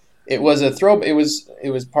it was a throw. It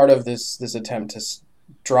was part of this attempt to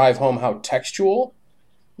drive home how textual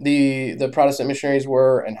the Protestant missionaries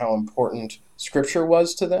were and how important Scripture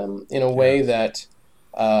was to them in a way that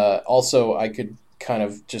also I could kind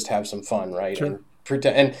of just have some fun, right? Sure. And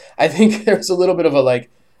pretend. And I think there's a little bit of a like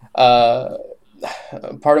part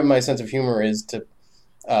of my sense of humor is to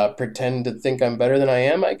pretend to think I'm better than I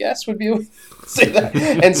am, I guess would be a way to say that.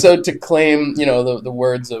 And so to claim, the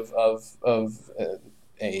words of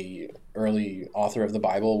a early author of the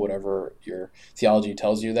Bible, whatever your theology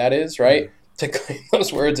tells you that is, right? To claim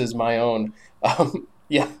those words as my own.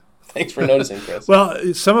 Yeah. Thanks for noticing, Chris.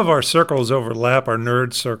 Well, some of our circles overlap, our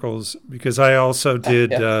nerd circles, because I also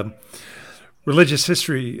did religious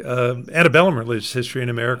history, antebellum religious history in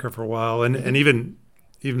America for a while, and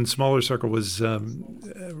even smaller circle was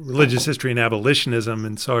religious history and abolitionism.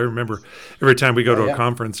 And so I remember every time we go to a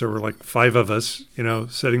conference, there were like 5 of us,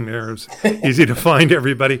 sitting there. It was easy to find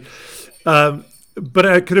everybody. But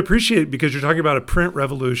I could appreciate, because you're talking about a print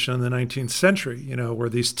revolution in the 19th century, where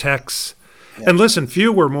these texts, and listen,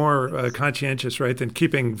 few were more conscientious, right, than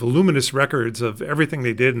keeping voluminous records of everything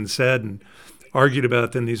they did and said and argued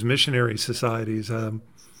about than these missionary societies. And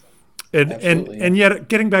yet,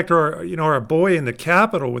 getting back to our boy in the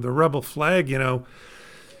Capitol with the rebel flag,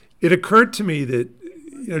 it occurred to me that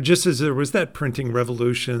just as there was that printing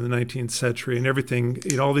revolution in the 19th century and everything,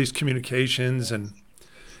 all these communications and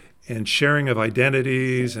sharing of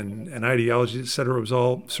identities and ideologies, et cetera, was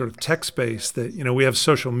all sort of text-based, that, we have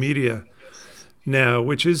social media now,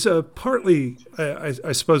 which is partly,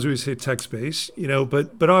 I suppose we would say text-based,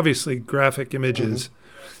 but obviously graphic images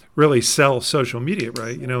really sell social media,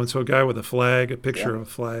 right? And so a guy with a flag, a picture of a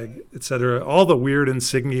flag, et cetera, all the weird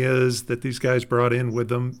insignias that these guys brought in with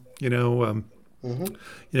them, you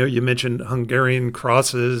mentioned Hungarian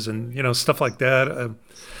crosses and, stuff like that.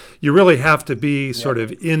 You really have to be sort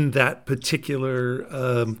of in that particular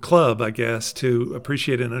club, I guess, to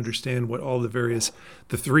appreciate and understand what all the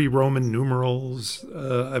 3 Roman numerals.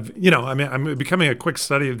 I'm becoming a quick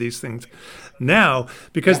study of these things now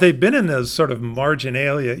because they've been in those sort of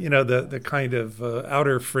marginalia, the kind of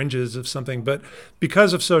outer fringes of something. But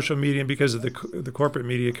because of social media and because of the corporate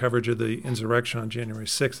media coverage of the insurrection on January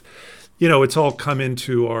 6th, it's all come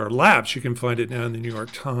into our laps. You can find it now in the New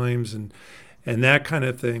York Times and that kind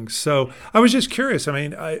of thing. So I was just curious. I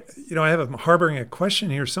mean, I have harboring a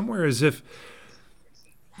question here somewhere, as if,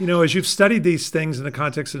 as you've studied these things in the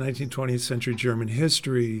context of 19th, 20th century German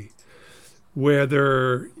history,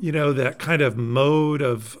 whether, that kind of mode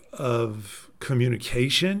of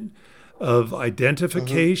communication, of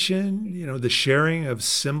identification, the sharing of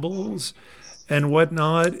symbols and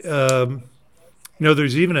whatnot,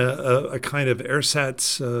 there's even a kind of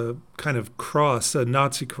ersatz kind of cross, a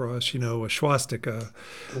Nazi cross, a swastika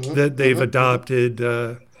that they've adopted.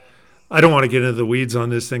 I don't want to get into the weeds on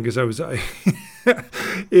this thing because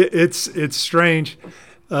it's strange,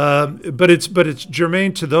 but it's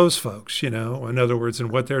germane to those folks, in other words,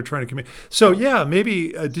 and what they're trying to communicate. So maybe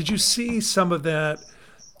did you see some of that?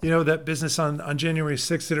 That business on January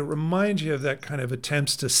 6th, did it remind you of that kind of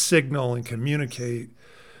attempts to signal and communicate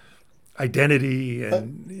identity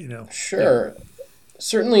and Sure.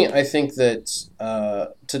 Certainly, I think that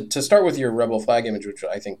to start with your rebel flag image, which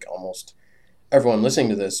I think almost everyone listening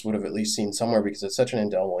to this would have at least seen somewhere because it's such an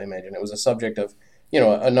indelible image, and it was a subject of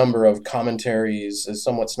a number of commentaries, is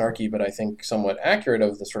somewhat snarky but I think somewhat accurate,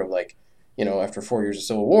 of the sort of like, after 4 years of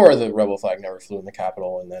civil war, the rebel flag never flew in the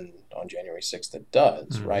Capitol, and then on January 6th it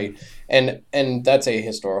does, right? And that's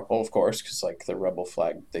ahistorical, of course, because like the rebel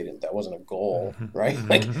flag, that wasn't a goal, right?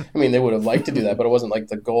 Like, I mean, they would have liked to do that, but it wasn't like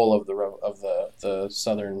the goal of the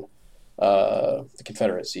Southern the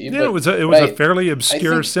Confederacy. Yeah, it was a fairly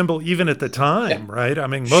obscure symbol even at the time, right? I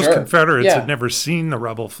mean, most Confederates had never seen the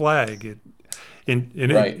rebel flag. And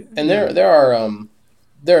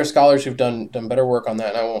there are scholars who've done better work on that,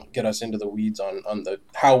 and I won't get us into the weeds on the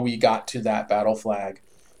how we got to that battle flag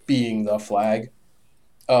being the flag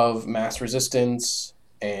of mass resistance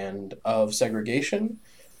and of segregation.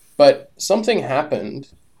 But something happened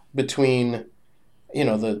between,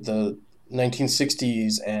 the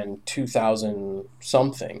 1960s and 2000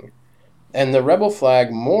 something, and the rebel flag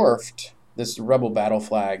morphed. This rebel battle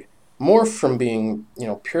flag morphed from being,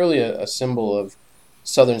 purely a symbol of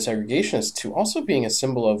Southern segregationists to also being a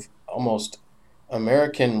symbol of almost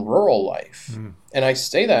American rural life. And I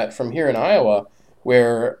say that from here in Iowa,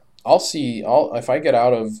 where if I get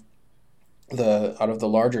out of the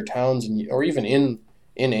larger towns, or even in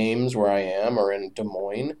Ames where I am, or in Des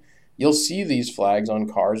Moines, you'll see these flags on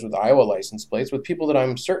cars with Iowa license plates with people that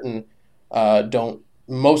I'm certain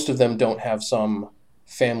most of them don't have some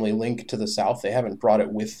family link to the South. They haven't brought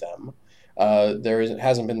it with them.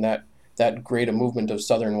 Hasn't been that great a movement of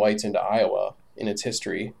Southern whites into Iowa in its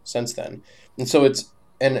history since then. And so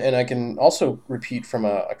and I can also repeat from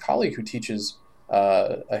a colleague who teaches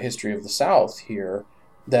a history of the South here,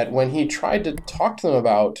 that when he tried to talk to them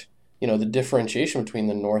about, the differentiation between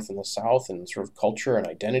the North and the South and sort of culture and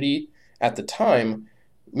identity at the time,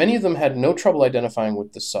 many of them had no trouble identifying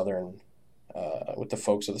with the Southern, with the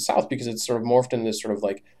folks of the South, because it's sort of morphed into this sort of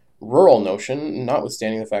like rural notion,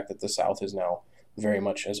 notwithstanding the fact that the South is now very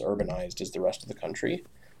much as urbanized as the rest of the country.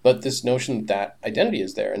 But this notion that identity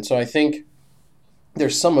is there. And so I think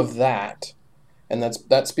there's some of that, and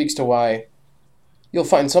that speaks to why you'll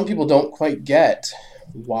find some people don't quite get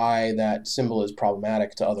why that symbol is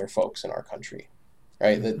problematic to other folks in our country,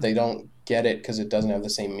 right? That they don't get it because it doesn't have the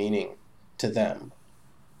same meaning to them.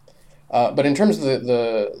 But in terms of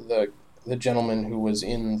the gentleman who was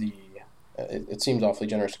in the, it seems awfully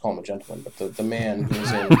generous to call him a gentleman, but the man who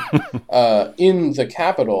was in the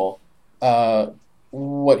Capitol,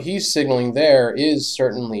 what he's signaling there is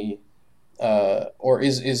certainly, or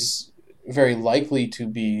is very likely to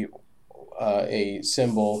be a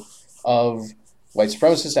symbol of white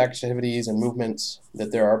supremacist activities and movements.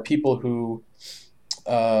 That there are people who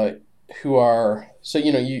are, so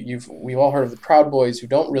we've all heard of the Proud Boys, who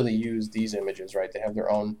don't really use these images, right? They have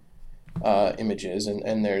their own images,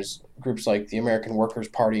 and there's groups like the American Workers'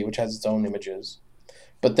 Party, which has its own images.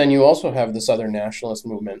 But then you also have the Southern nationalist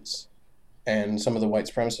movements and some of the white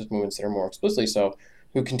supremacist movements that are more explicitly so,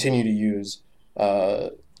 who continue to use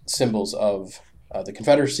symbols of the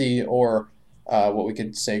Confederacy, or what we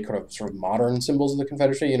could say sort of modern symbols of the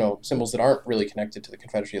Confederacy, symbols that aren't really connected to the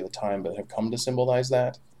Confederacy of the time, but have come to symbolize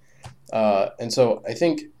that. And so I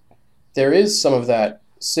think there is some of that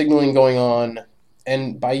signaling going on,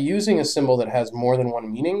 and by using a symbol that has more than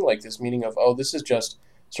one meaning, like this meaning of, oh, this is just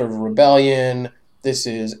sort of rebellion, this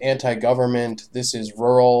is anti-government, this is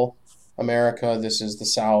rural America, this is the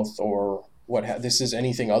South, or this is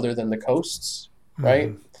anything other than the coasts,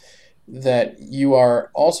 right? That you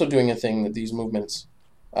are also doing a thing that these movements,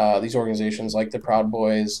 these organizations like the Proud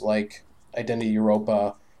Boys, like Identity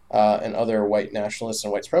Europa, and other white nationalists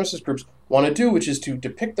and white supremacist groups want to do, which is to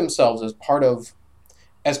depict themselves as part of,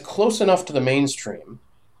 as close enough to the mainstream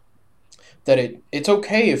that it's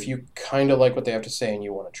okay if you kind of like what they have to say and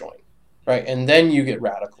you want to join, right? And then you get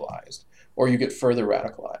radicalized, or you get further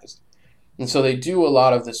radicalized. And so they do a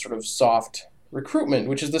lot of this sort of soft recruitment,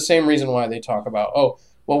 which is the same reason why they talk about, oh,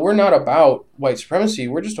 well, we're not about white supremacy,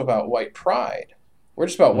 we're just about white pride. We're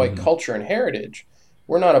just about white culture and heritage.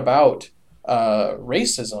 We're not about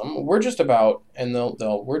racism. We're just about, and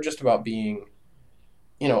we're just about being,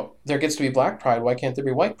 there gets to be black pride, why can't there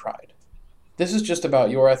be white pride? This is just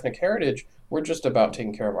about your ethnic heritage. We're just about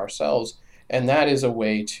taking care of ourselves. And that is a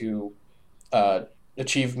way to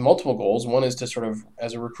achieve multiple goals. One is to sort of,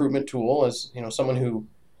 as a recruitment tool, as, someone who,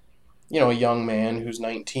 a young man who's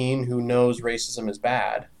 19 who knows racism is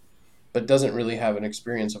bad, but doesn't really have an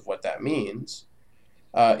experience of what that means,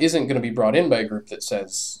 isn't going to be brought in by a group that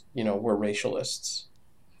says, we're racialists,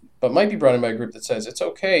 but might be brought in by a group that says, it's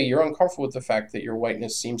okay, you're uncomfortable with the fact that your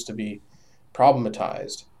whiteness seems to be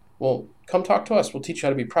problematized. Well, come talk to us. We'll teach you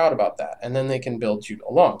how to be proud about that. And then they can build you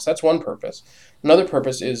along. So that's one purpose. Another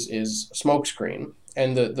purpose is smokescreen.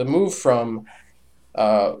 And the move from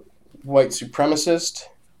white supremacist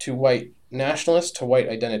to white nationalist to white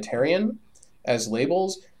identitarian as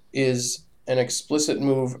labels is an explicit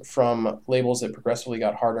move from labels that progressively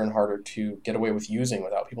got harder and harder to get away with using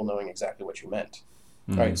without people knowing exactly what you meant.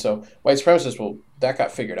 Right? So white supremacist, well, that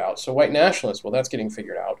got figured out. So white nationalist, well, that's getting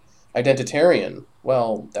figured out. Identitarian,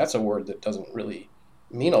 well, that's a word that doesn't really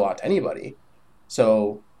mean a lot to anybody.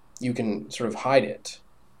 So you can sort of hide it.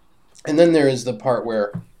 And then there is the part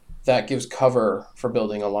where that gives cover for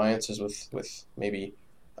building alliances with maybe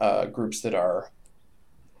groups that are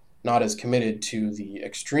not as committed to the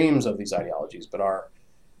extremes of these ideologies, but are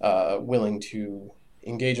willing to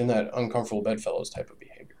engage in that uncomfortable bedfellows type of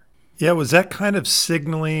behavior. Yeah, was that kind of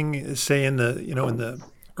signaling, say, in the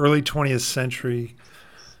early 20th century?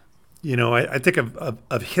 I think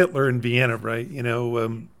of Hitler in Vienna, right?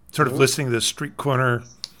 Sort of listening to the street corner,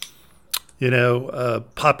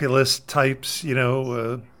 populist types,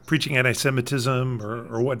 preaching anti-Semitism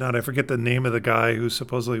or whatnot. I forget the name of the guy who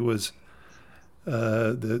supposedly was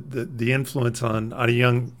the influence on a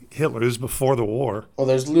young Hitler. It was before the war. Well,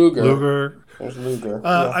 there's Luger. There's Luger.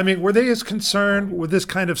 I mean, were they as concerned with this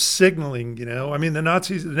kind of signaling? I mean, the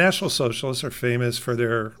Nazis, the National Socialists are famous for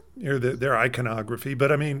their iconography,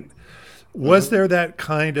 but I mean, was there that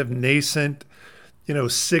kind of nascent,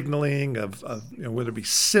 signaling of whether it be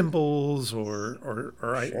symbols or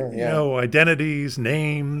Sure, identities,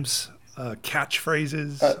 names,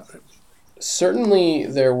 catchphrases? Certainly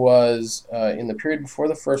there was, in the period before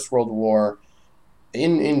the First World War,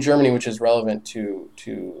 in Germany, which is relevant to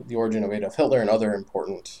the origin of Adolf Hitler and other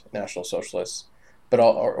important National Socialists, but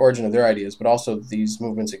or origin of their ideas, but also these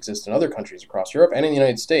movements exist in other countries across Europe and in the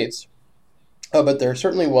United States. But there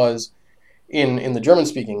certainly was in the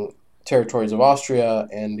German-speaking territories of Austria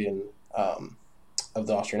and in of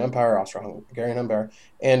the Austrian Empire, Austro-Hungarian Empire,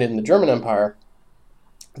 and in the German Empire,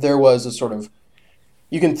 there was a sort of,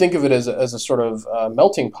 you can think of it as a sort of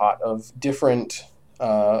melting pot of different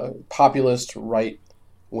populist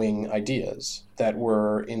right-wing ideas that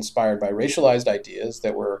were inspired by racialized ideas,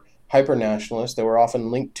 that were hyper-nationalist, that were often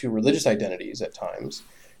linked to religious identities at times.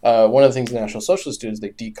 One of the things the National Socialists do is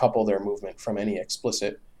they decouple their movement from any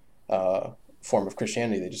explicit form of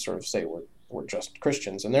Christianity. They just sort of say we're just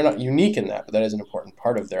Christians, and they're not unique in that, but that is an important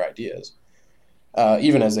part of their ideas,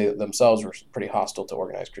 even as they themselves were pretty hostile to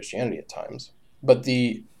organized Christianity at times. But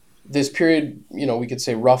this period, we could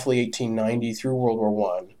say roughly 1890 through World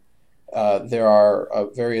War I, there are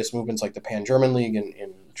various movements like the Pan-German League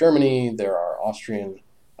in Germany. There are Austrian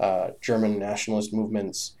German nationalist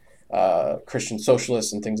movements, Christian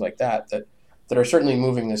socialists, and things like that are certainly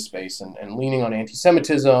moving this space and leaning on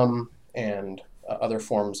anti-Semitism and other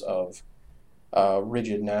forms of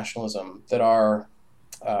rigid nationalism that are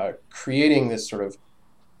creating this sort of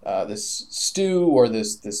this stew or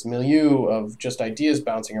this milieu of just ideas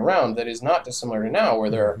bouncing around that is not dissimilar to now, where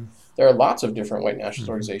there are lots of different white nationalist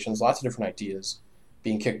organizations, lots of different ideas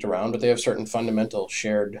being kicked around, but they have certain fundamental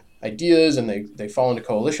shared ideas, and they fall into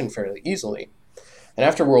coalition fairly easily. And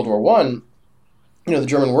after World War I, the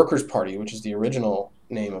German Workers' Party, which is the original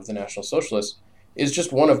name of the National Socialists, is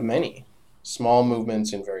just one of many small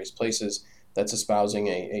movements in various places that's espousing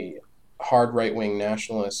a hard right-wing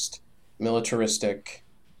nationalist, militaristic,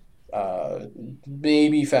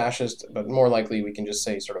 maybe fascist, but more likely we can just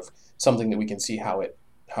say sort of something that we can see how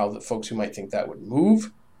the folks who might think that would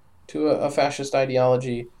move to a fascist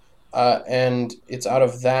ideology. And it's out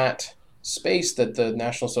of that space that the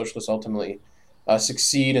National Socialists ultimately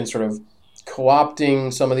succeed in sort of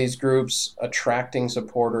co-opting some of these groups, attracting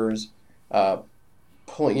supporters,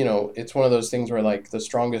 it's one of those things where like the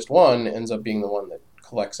strongest one ends up being the one that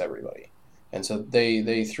collects everybody. And so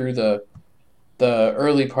they through the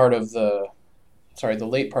late part of the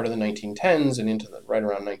 1910s and into right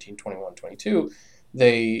around 1921, 22,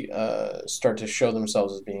 they start to show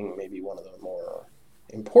themselves as being maybe one of the more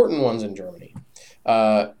important ones in Germany.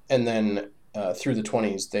 And then through the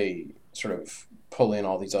 20s, they sort of pull in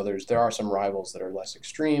all these others. There are some rivals that are less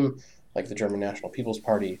extreme, like the German National People's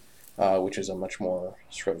Party, which is a much more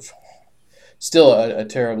sort of still a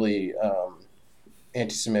terribly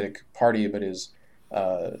anti-Semitic party, but is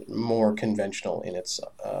more conventional in its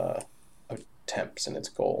attempts and its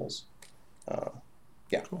goals.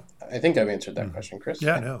 Cool. I think I've answered that question, Chris.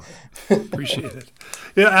 Yeah, no, appreciate it.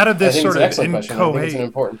 Yeah, out of this sort of inchoate, I think it's an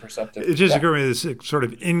important perceptive. It just occurred to me this sort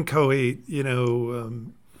of inchoate,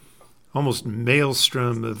 almost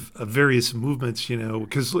maelstrom of various movements,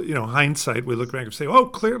 because, hindsight, we look back and say, oh,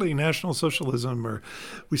 clearly National Socialism, or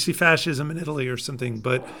we see fascism in Italy or something.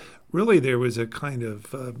 But really there was a kind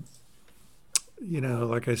of,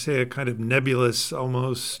 like I say, a kind of nebulous,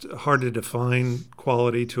 almost hard to define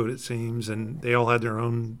quality to it seems. And they all had their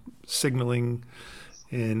own signaling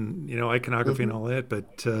and, iconography and all that.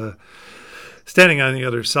 But standing on the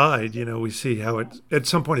other side, we see how at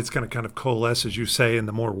some point it's going to kind of coalesce, as you say, in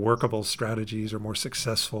the more workable strategies or more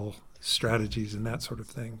successful strategies and that sort of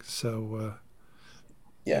thing. So,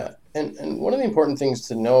 yeah, and one of the important things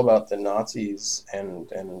to know about the Nazis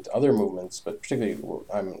and other movements, but particularly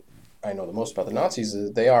I know the most about the Nazis,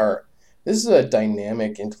 is this is a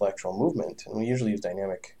dynamic intellectual movement, and we usually use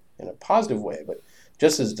dynamic in a positive way, but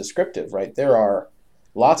just as descriptive, right? There are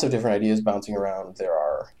lots of different ideas bouncing around. There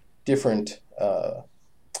are different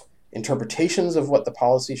interpretations of what the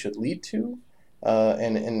policy should lead to,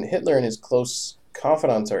 and Hitler and his close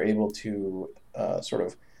confidants are able to sort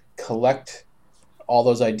of collect all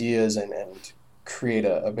those ideas and create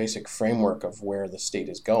a basic framework of where the state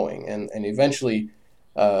is going, and eventually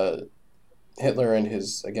Hitler and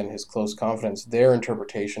his close confidants, their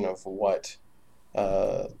interpretation of what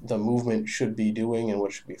the movement should be doing and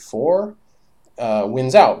what it should be for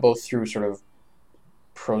wins out, both through sort of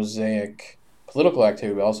prosaic political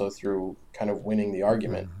activity, but also through kind of winning the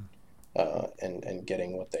argument and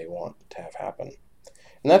getting what they want to have happen.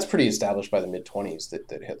 And that's pretty established by the mid-20s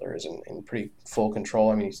that Hitler is in pretty full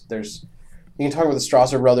control. I mean, you can talk about the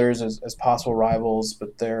Strasser brothers as possible rivals,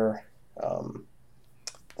 but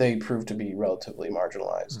they prove to be relatively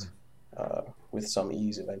marginalized with some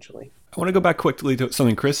ease eventually. I want to go back quickly to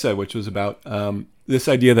something Chris said, which was about this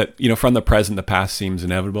idea that, from the present, the past seems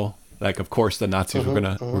inevitable. Like, of course, the Nazis were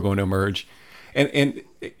going to emerge. And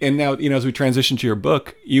now, as we transition to your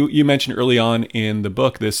book, you mentioned early on in the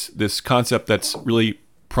book this concept that's really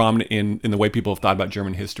prominent in the way people have thought about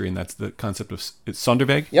German history, and that's the concept of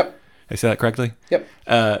Sonderweg. Yep. I say that correctly? Yep.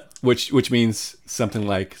 Which means something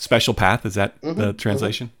like special path. Is that the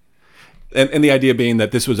translation? And the idea being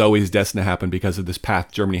that this was always destined to happen because of this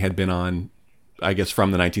path Germany had been on, I guess,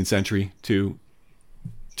 from the 19th century to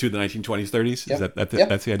the 1920s, 30s. Yep. Is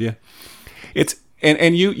that's the idea? It's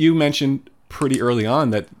and you mentioned pretty early on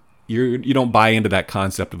that you don't buy into that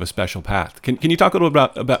concept of a special path. Can you talk a little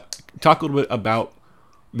bit about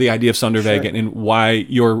the idea of Sonderweg and why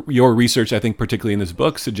your research, I think particularly in this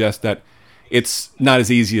book, suggests that it's not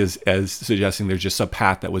as easy as suggesting there's just a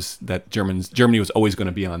path that Germany was always going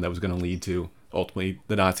to be on, that was going to lead to ultimately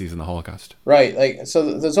the Nazis and the Holocaust. Right.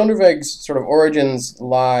 So the Sonderweg's sort of origins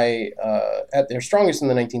lie at their strongest in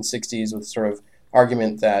the 1960s, with sort of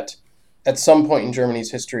argument that at some point in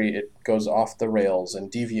Germany's history, it goes off the rails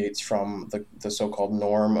and deviates from the so-called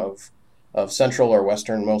norm of Central or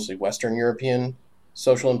Western, mostly Western European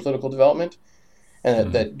social and political development,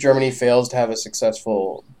 and that Germany fails to have a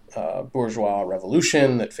successful bourgeois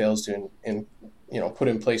revolution, that fails to put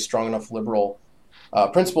in place strong enough liberal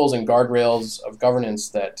principles and guardrails of governance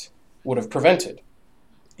that would have prevented,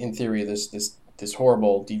 in theory, this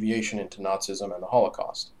horrible deviation into Nazism and the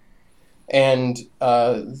Holocaust. And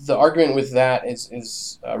the argument with that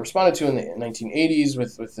is responded to in the 1980s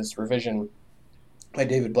with this revision by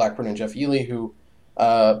David Blackburn and Jeff Ely, who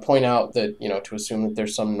point out that to assume that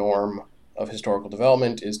there's some norm of historical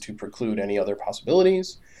development is to preclude any other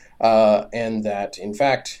possibilities, and that in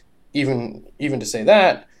fact, even to say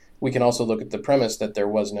that, we can also look at the premise that there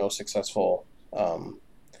was no successful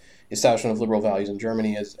establishment of liberal values in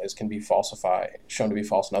Germany, as can be shown to be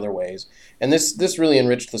false in other ways. And this really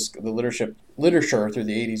enriched the literature through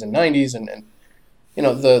the 80s and 90s, and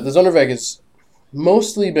the Sonderweg has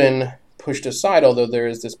mostly been pushed aside, although there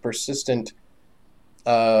is this persistent.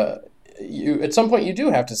 At some point, you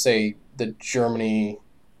do have to say that Germany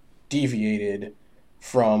deviated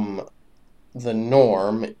from the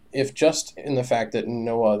norm, if just in the fact that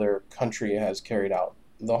no other country has carried out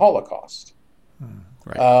the Holocaust.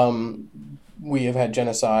 Right. We have had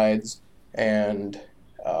genocides and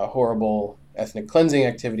horrible ethnic cleansing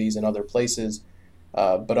activities in other places,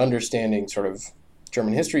 but understanding sort of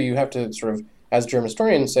German history, you have to sort of, as a German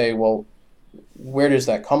historian, say, well, where does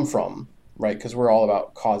that come from, right? Because we're all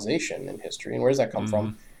about causation in history, and where does that come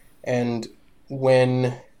from? And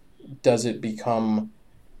when does it become,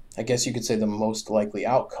 I guess you could say, the most likely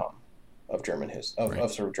outcome of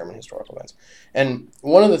of sort of German historical events? And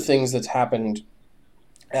one of the things that's happened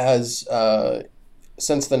as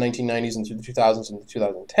since the 1990s and through the 2000s and the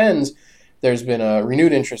 2010s, there's been a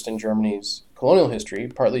renewed interest in Germany's colonial history,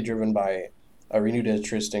 partly driven by a renewed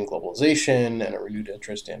interest in globalization and a renewed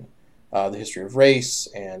interest in the history of race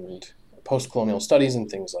and post-colonial studies and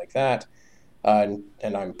things like that. And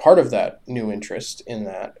I'm part of that new interest in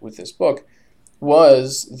that with this book,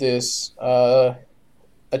 was this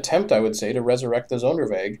attempt, I would say, to resurrect the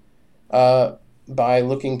Sonderweg by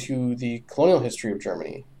looking to the colonial history of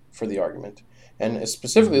Germany for the argument, and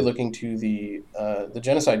specifically looking to the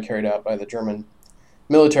genocide carried out by the German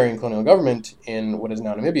military and colonial government in what is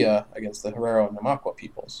now Namibia against the Herero and Namakwa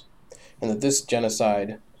peoples, and that this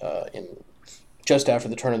genocide just after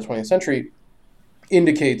the turn of the 20th century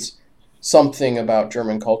indicates something about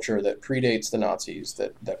German culture that predates the Nazis,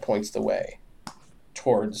 that points the way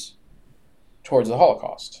towards the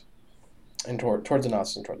Holocaust and towards the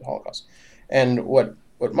Nazis and towards the Holocaust. And what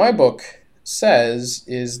my book says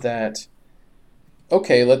is that,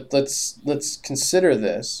 okay, let's consider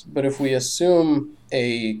this, but if we assume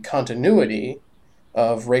a continuity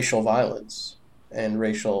of racial violence and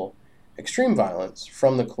racial extreme violence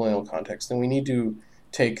from the colonial context, then we need to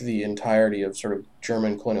take the entirety of sort of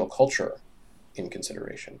German colonial culture in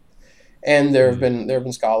consideration. And there have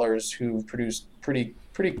been scholars who've produced pretty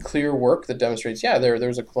clear work that demonstrates,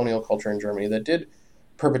 there's a colonial culture in Germany that did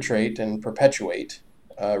perpetrate and perpetuate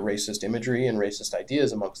racist imagery and racist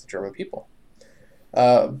ideas amongst the German people.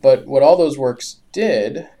 But what all those works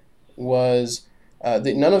did was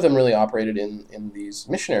none of them really operated in these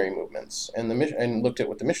missionary movements and looked at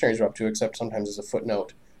what the missionaries were up to, except sometimes as a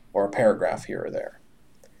footnote or a paragraph here or there.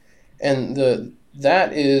 And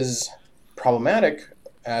that is problematic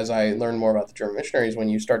as I learned more about the German missionaries. When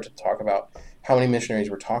you start to talk about how many missionaries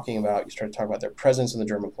we're talking about, you start to talk about their presence in the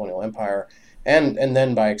German colonial empire, and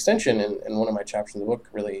then by extension, and one of my chapters in the book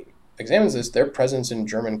really examines this, their presence in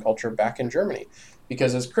German culture back in Germany.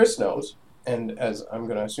 Because as Chris knows, and as I'm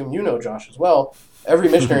going to assume you know, Josh, as well, every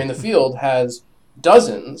missionary in the field has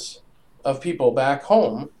dozens of people back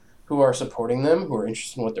home who are supporting them, who are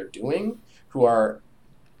interested in what they're doing, who are,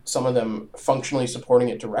 some of them functionally supporting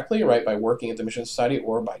it directly, right, by working at the Mission Society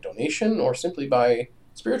or by donation or simply by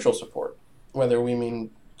spiritual support, whether we mean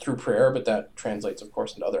through prayer, but that translates, of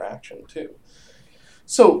course, into other action too.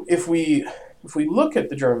 So if we look at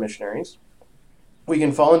the German missionaries, we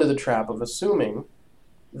can fall into the trap of assuming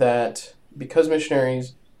that because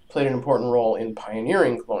missionaries played an important role in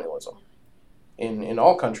pioneering colonialism in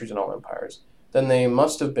all countries and all empires, then they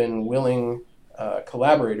must have been willing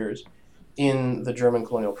collaborators in the German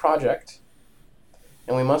colonial project.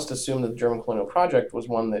 And we must assume that the German colonial project was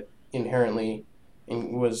one that inherently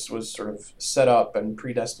was sort of set up and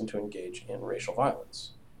predestined to engage in racial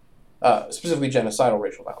violence, specifically genocidal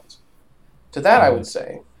racial violence. To that, I would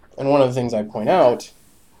say, and one of the things I point out,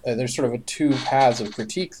 there's sort of two paths of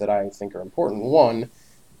critique that I think are important. One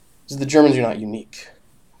is the Germans are not unique.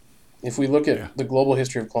 If we look at the global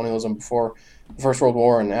history of colonialism before the First World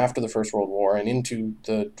War and after the First World War and into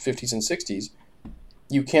the 50s and 60s,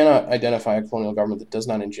 you cannot identify a colonial government that does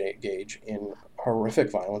not engage in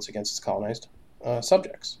horrific violence against its colonized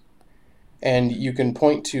subjects. And you can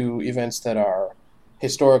point to events that are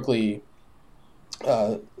historically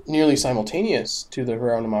nearly simultaneous to the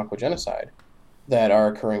Herero-Namaqua genocide that are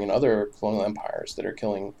occurring in other colonial empires that are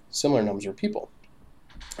killing similar numbers of people.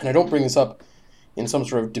 And I don't bring this up in some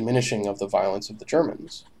sort of diminishing of the violence of the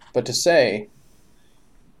Germans, but to say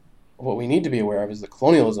what we need to be aware of is that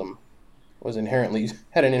colonialism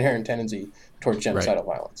had an inherent tendency toward genocidal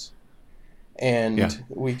violence. And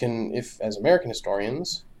we can, if as American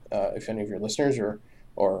historians, if any of your listeners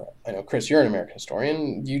or I know, Chris, you're an American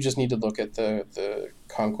historian, you just need to look at the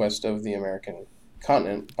conquest of the American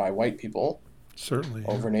continent by white people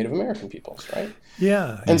over Native American peoples, right?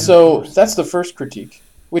 And so that's the first critique,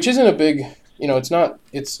 which isn't a big,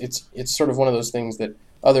 it's sort of one of those things that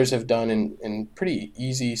others have done in pretty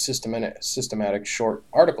easy, systematic short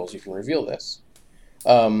articles. You can reveal this.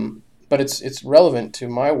 But it's relevant to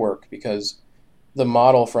my work because the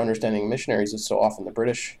model for understanding missionaries is so often the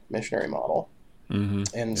British missionary model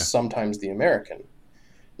and sometimes the American.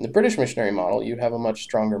 In the British missionary model, you have a much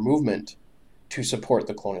stronger movement to support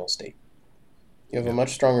the colonial state. You have a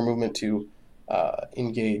much stronger movement to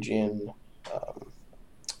engage in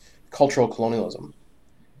cultural colonialism.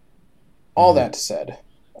 All that said,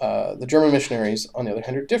 the German missionaries, on the other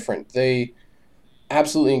hand, are different. They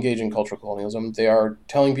absolutely engage in cultural colonialism. They are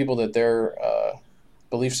telling people that their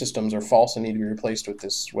belief systems are false and need to be replaced with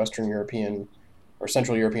this Western European or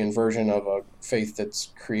Central European version of a faith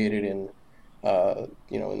that's created in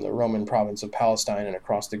the Roman province of Palestine and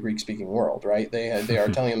across the Greek-speaking world, right? They are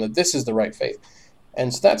telling them that this is the right faith.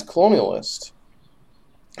 And so that's colonialist.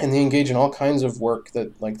 And they engage in all kinds of work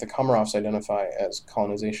that, like the Komarovs identify as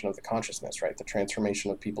colonization of the consciousness, right? The transformation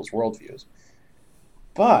of people's worldviews.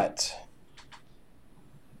 But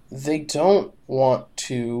they don't want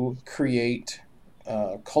to create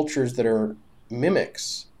cultures that are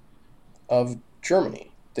mimics of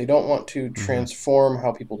Germany. They don't want to transform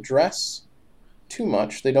how people dress too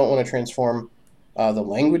much. They don't want to transform the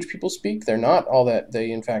language people speak. They're not all that. They,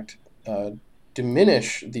 in fact,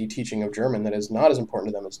 diminish the teaching of German that is not as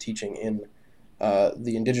important to them as teaching in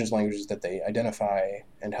the indigenous languages that they identify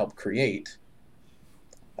and help create.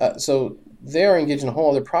 So they are engaged in a whole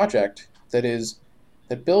other project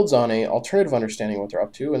that builds on an alternative understanding of what they're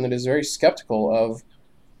up to, and that is very skeptical of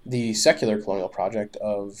the secular colonial project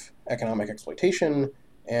of economic exploitation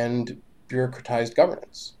and bureaucratized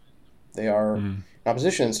governance. They are in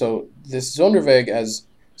opposition. So this Sonderweg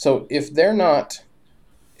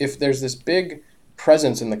if there's this big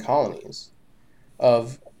presence in the colonies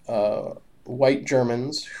of white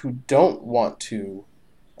Germans who don't want to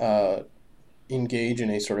engage in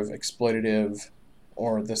a sort of exploitative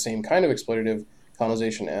or the same kind of exploitative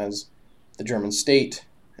colonization as the German state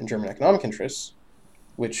and German economic interests,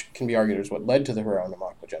 which can be argued as what led to the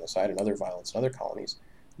Herero-Namaqua genocide and other violence in other colonies,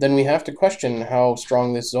 then we have to question how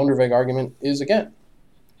strong this Sonderweg argument is again.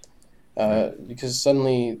 Because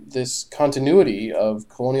suddenly this continuity of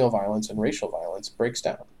colonial violence and racial violence breaks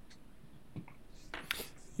down.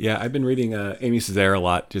 Yeah, I've been reading Amy Césaire a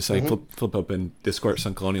lot. Just flip open Discourse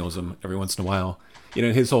on Colonialism every once in a while.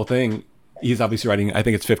 His whole thing, he's obviously writing, I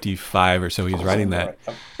think it's 55 or so he's writing that.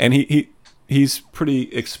 Right. And he's pretty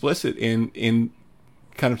explicit in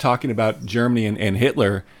kind of talking about Germany and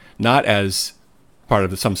Hitler, not as part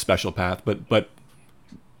of some special path, but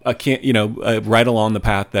right along the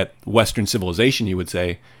path that Western civilization, you would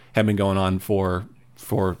say, had been going on for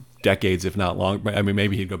decades, if not long. I mean,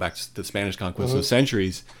 maybe he'd go back to the Spanish conquest of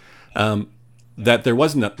centuries. That there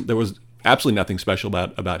was absolutely nothing special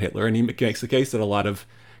about Hitler, and he makes the case that a lot of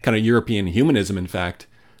kind of European humanism, in fact,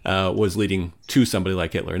 was leading to somebody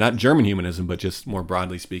like Hitler. Not German humanism, but just more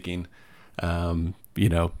broadly speaking,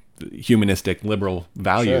 humanistic liberal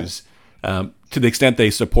values. Sure. To the extent they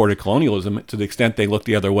supported colonialism, to the extent they looked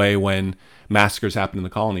the other way when massacres happened in the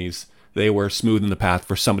colonies, they were smoothing the path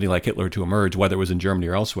for somebody like Hitler to emerge, whether it was in Germany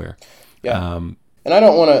or elsewhere. Yeah. And I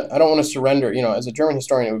don't want to surrender. As a German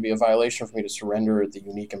historian, it would be a violation for me to surrender the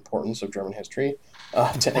unique importance of German history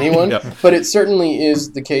to anyone. Yep. But it certainly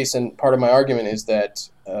is the case, and part of my argument is that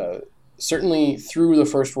certainly through the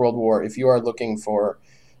First World War, if you are looking for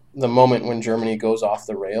the moment when Germany goes off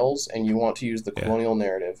the rails and you want to use the colonial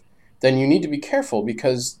narrative, then you need to be careful,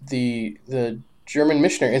 because the German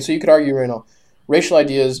missionary, and so you could argue, racial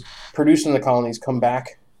ideas produced in the colonies come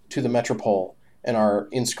back to the metropole and are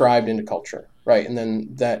inscribed into culture, right? And then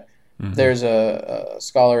that there's a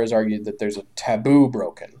scholar has argued that there's a taboo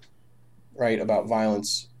broken, right, about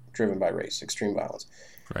violence driven by race, extreme violence.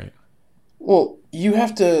 Right. Well, you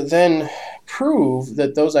have to then prove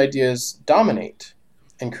that those ideas dominate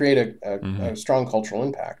and create a strong cultural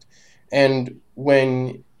impact. And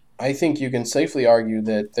when I think you can safely argue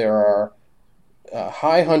that there are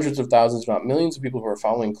high hundreds of thousands, if not millions of people who are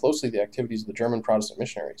following closely the activities of the German Protestant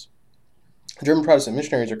missionaries. German Protestant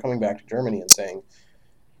missionaries are coming back to Germany and saying,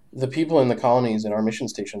 the people in the colonies and our mission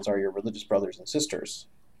stations are your religious brothers and sisters.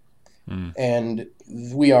 And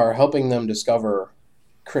we are helping them discover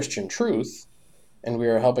Christian truth, and we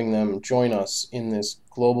are helping them join us in this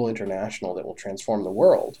global international that will transform the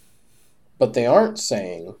world. But they aren't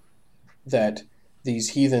saying that these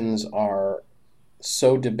heathens are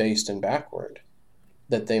so debased and backward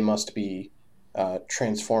that they must be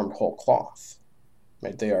transformed whole cloth.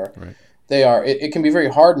 Right? They are. Right. They are. It can be very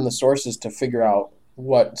hard in the sources to figure out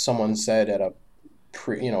what someone said at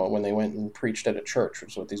when they went and preached at a church,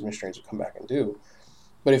 which is what these missionaries would come back and do.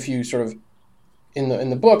 But if you sort of, in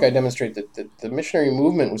the book, I demonstrate that the missionary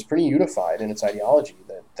movement was pretty unified in its ideology,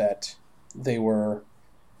 that they were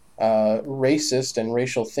racist and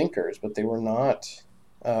racial thinkers, but they were not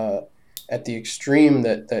at the extreme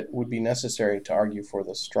that would be necessary to argue for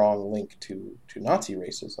the strong link to Nazi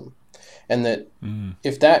racism. And that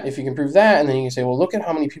if you can prove that, and then you can say, well, look at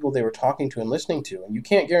how many people they were talking to and listening to. And you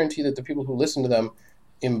can't guarantee that the people who listened to them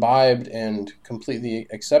imbibed and completely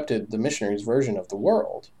accepted the missionaries' version of the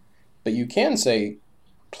world. But you can say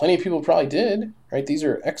plenty of people probably did, right? These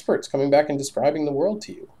are experts coming back and describing the world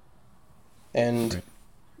to you. And right.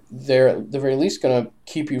 They're at the very least going to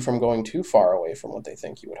keep you from going too far away from what they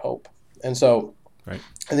think you would hope. And so right.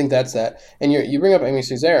 I think that's that. And you bring up Aimé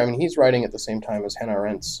Césaire. I mean, he's writing at the same time as Hannah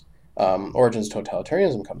Arendt's Origins of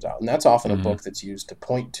Totalitarianism comes out. And that's often a book that's used to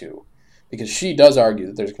point to, because she does argue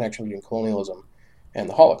that there's a connection between colonialism and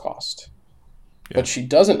the Holocaust. Yeah. But she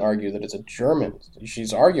doesn't argue that it's a German.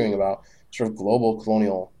 She's arguing about sort of global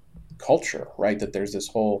colonial culture, right? That there's this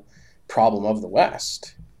whole problem of the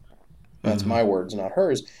West. That's my words, not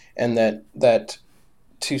hers. And that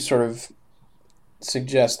to sort of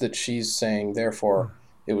suggest that she's saying, therefore,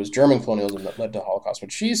 it was German colonialism that led to the Holocaust.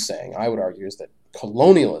 What she's saying, I would argue, is that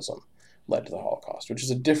colonialism led to the Holocaust, which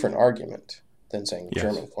is a different argument than saying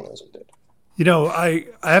German colonialism did. I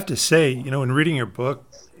have to say, in reading your book,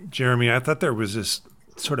 Jeremy, I thought there was this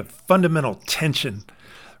sort of fundamental tension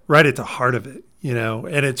right at the heart of it,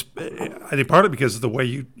 and it's, I think, partly because of the way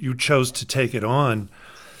you chose to take it on,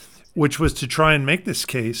 which was to try and make this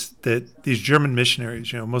case that these German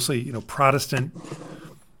missionaries, mostly, Protestant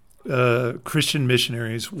Christian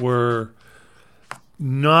missionaries, were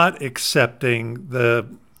not accepting the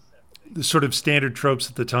sort of standard tropes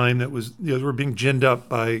at the time that was, were being ginned up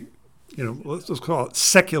by, let's call it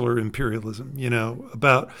secular imperialism,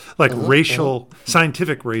 about like racial,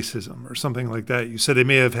 scientific racism or something like that. You said they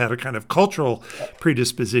may have had a kind of cultural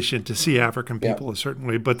predisposition to see African people a certain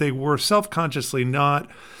way, but they were self-consciously not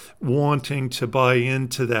wanting to buy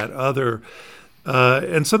into that other.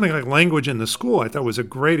 And something like Language in the School, I thought, was a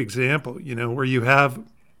great example, where you have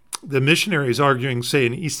the missionaries arguing, say,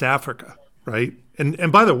 in East Africa, right?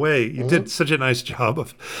 And by the way, you did such a nice job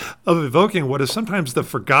of evoking what is sometimes the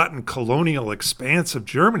forgotten colonial expanse of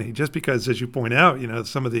Germany, just because, as you point out,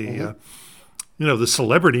 some of the the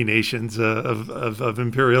celebrity nations of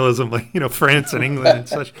imperialism, like France and England and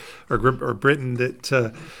such, or Britain,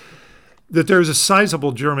 that there's a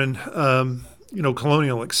sizable German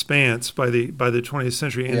colonial expanse by the 20th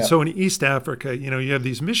century. And so in East Africa, you have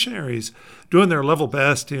these missionaries doing their level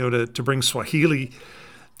best, to bring Swahili,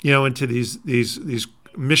 into these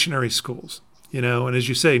missionary schools, and as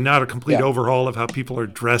you say, not a complete overhaul of how people are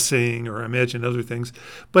dressing or imagine other things.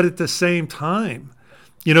 But at the same time,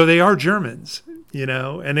 they are Germans,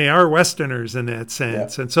 and they are Westerners in that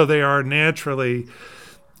sense. And so they are naturally,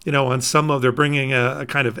 on some level, they're bringing a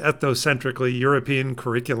kind of ethnocentrically European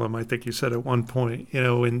curriculum, I think you said at one point,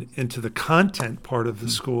 into the content part of the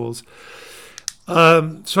schools.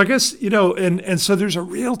 So I guess, and so there's a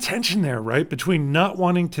real tension there, right, between not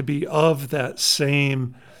wanting to be of that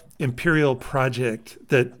same imperial project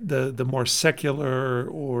that the more secular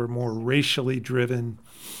or more racially driven,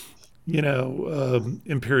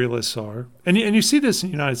 imperialists are. And you see this in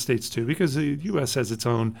the United States, too, because the U.S. has its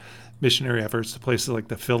own missionary efforts to places like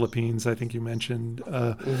the Philippines, I think you mentioned.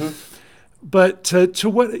 But to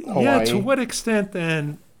what extent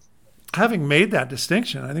then, having made that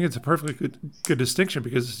distinction, I think it's a perfectly good distinction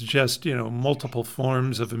because it's just, multiple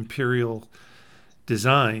forms of imperial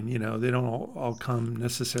design. They don't all come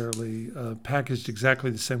necessarily packaged exactly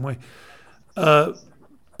the same way.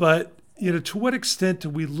 But, to what extent do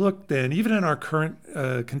we look then, even in our current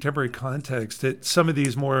contemporary context, at some of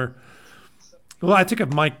these more, well, I think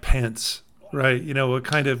of Mike Pence, right? A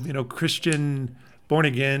kind of, Christian, born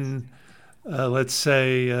again, let's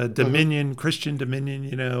say Dominion, Christian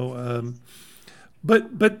Dominion,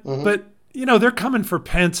 but they're coming for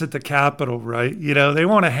Pence at the Capitol, right? They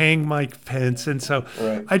want to hang Mike Pence, and so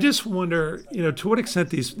right. I just wonder, to what extent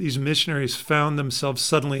these missionaries found themselves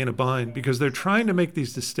suddenly in a bind because they're trying to make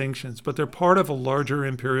these distinctions, but they're part of a larger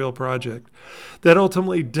imperial project that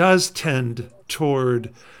ultimately does tend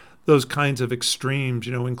toward those kinds of extremes,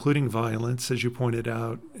 including violence, as you pointed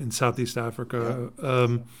out in Southeast Africa.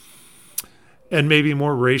 Yeah. And maybe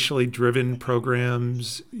more racially driven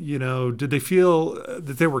programs, did they feel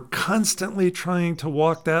that they were constantly trying to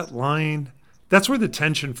walk that line? That's where the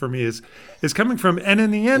tension for me is coming from. And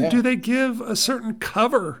in the end, do they give a certain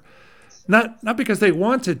cover? Not because they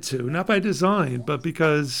wanted to, not by design, but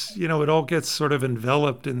because, it all gets sort of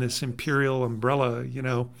enveloped in this imperial umbrella,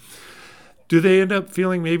 Do they end up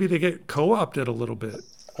feeling maybe they get co-opted a little bit?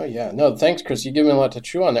 Oh, yeah. No, thanks, Chris. You give me a lot to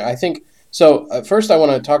chew on there. I think... So first, I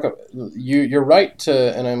want to talk. You're right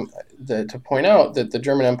to point out that the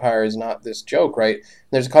German Empire is not this joke, right?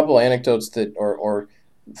 There's a couple of anecdotes that or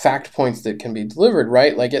fact points that can be delivered,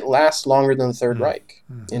 right? Like it lasts longer than the Third Reich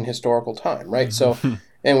in historical time, right? So,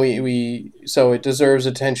 and so it deserves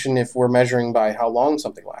attention if we're measuring by how long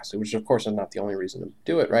something lasted, which of course is not the only reason to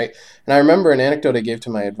do it, right? And I remember an anecdote I gave to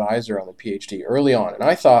my advisor on the PhD early on, and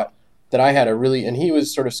I thought that I had and he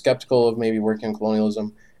was sort of skeptical of maybe working on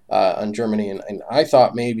colonialism. On Germany, and I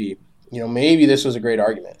thought maybe this was a great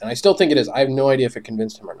argument, and I still think it is. I have no idea if it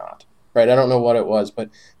convinced him or not, right? I don't know what it was, but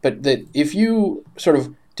that if you sort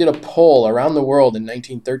of did a poll around the world in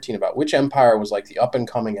 1913 about which empire was like the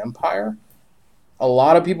up-and-coming empire, a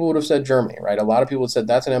lot of people would have said Germany, right? A lot of people would have said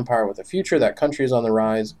that's an empire with a future, that country is on the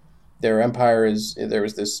rise, their empire there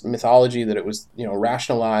was this mythology that it was,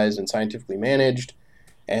 rationalized and scientifically managed,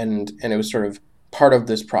 and it was sort of part of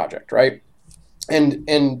this project, right?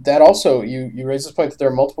 And that also, you raise this point that there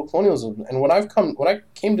are multiple colonialisms. And what I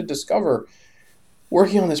came to discover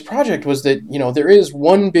working on this project was that, there is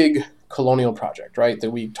one big colonial project, right,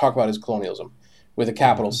 that we talk about as colonialism with a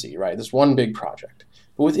capital C, right, this one big project.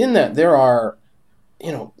 But within that, there are,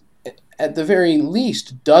 at the very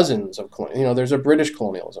least, dozens of there's a British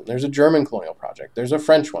colonialism, there's a German colonial project, there's a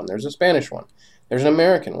French one, there's a Spanish one, there's an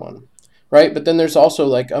American one, right? But then there's also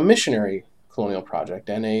like a missionary colonial project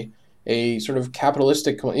and a sort of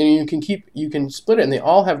capitalistic, and you can split it, and they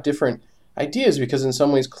all have different ideas because in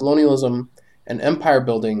some ways colonialism and empire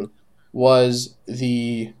building was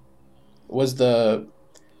almost the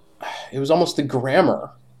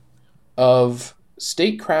grammar of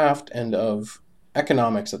statecraft and of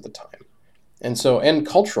economics at the time, and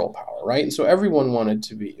cultural power, right? And so everyone wanted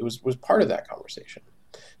to be, it was part of that conversation,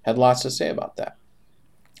 had lots to say about that,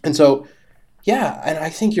 and so. Yeah, and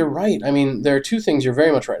I think you're right. I mean, there are two things you're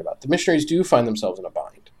very much right about. The missionaries do find themselves in a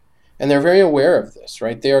bind, and they're very aware of this,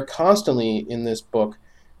 right? They are constantly, in this book,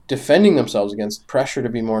 defending themselves against pressure to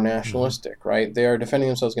be more nationalistic, right? They are defending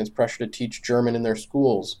themselves against pressure to teach German in their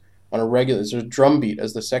schools on a regular, there's a drumbeat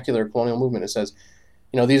as the secular colonial movement. It says,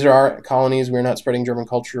 these are our colonies. We're not spreading German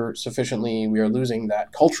culture sufficiently. We are losing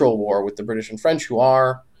that cultural war with the British and French who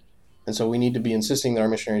are, and so we need to be insisting that our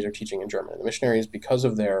missionaries are teaching in German. And the missionaries, because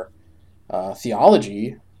of their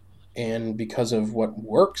theology and because of what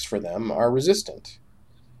works for them, are resistant.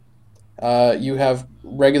 You have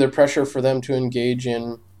regular pressure for them to engage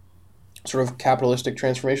in sort of capitalistic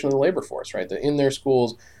transformation of the labor force, right? That in their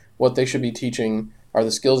schools, what they should be teaching are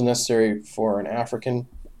the skills necessary for an African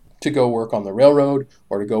to go work on the railroad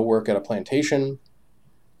or to go work at a plantation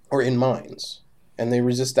or in mines. And they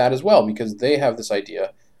resist that as well because they have this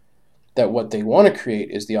idea that what they want to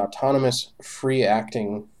create is the autonomous,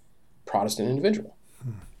 free-acting Protestant individual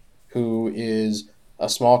who is a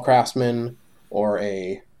small craftsman or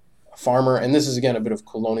a farmer. And this is, again, a bit of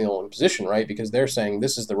colonial imposition, right? Because they're saying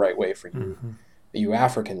this is the right way for you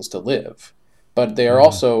Africans to live. But they are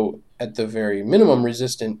also, at the very minimum,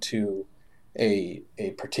 resistant to a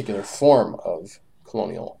particular form of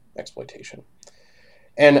colonial exploitation.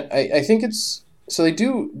 And I think it's, so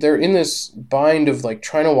they're in this bind of like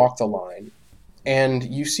trying to walk the line, and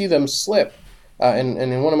you see them slip. And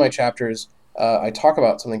in one of my chapters, I talk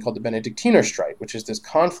about something called the Benedictiner Strike, which is this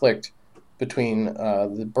conflict between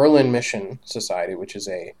the Berlin Mission Society, which is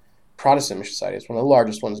a Protestant mission society, it's one of the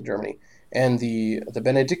largest ones in Germany, and the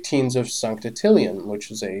Benedictines of St. Attilian,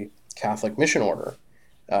 which is a Catholic mission order,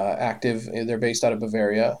 active. They're based out of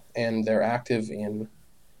Bavaria, and they're active in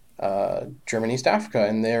Germany, East Africa,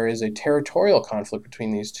 and there is a territorial conflict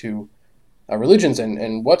between these two religions,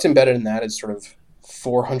 and what's embedded in that is sort of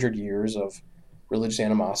 400 years of religious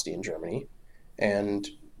animosity in Germany, and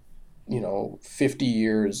 50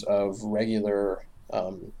 years of regular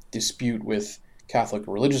dispute with Catholic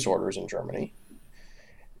religious orders in Germany.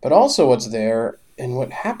 But also what's there, and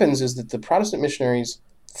what happens is that the Protestant missionaries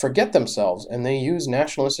forget themselves, and they use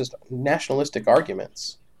nationalistic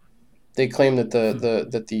arguments. They claim that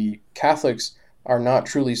the Catholics are not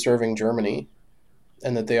truly serving Germany,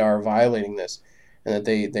 and that they are violating this, and that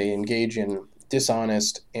they engage in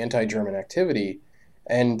dishonest anti-German activity,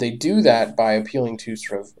 and they do that by appealing to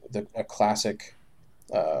sort of a classic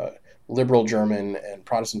liberal German and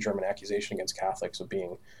Protestant German accusation against Catholics of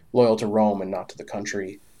being loyal to Rome and not to the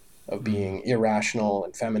country, of being irrational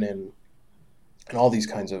and feminine, and all these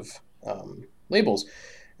kinds of labels.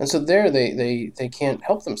 And so there they can't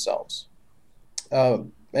help themselves,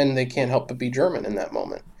 and they can't help but be German in that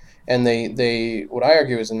moment. And they what I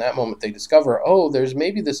argue is in that moment they discover, there's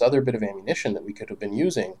maybe this other bit of ammunition that we could have been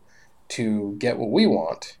using to get what we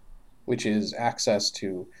want, which is access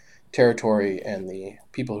to territory and the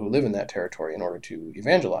people who live in that territory in order to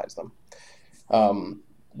evangelize them.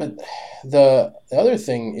 But the other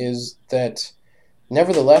thing is that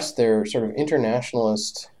nevertheless their sort of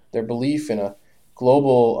internationalist, their belief in a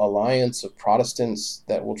global alliance of Protestants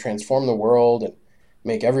that will transform the world and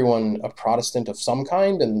make everyone a Protestant of some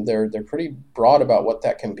kind, and they're pretty broad about what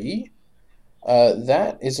that can be.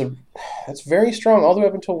 That's very strong all the way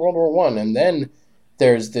up until World War I, and then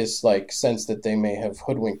there's this like sense that they may have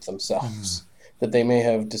hoodwinked themselves, that they may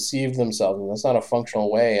have deceived themselves, and that's not a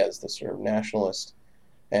functional way as the sort of nationalist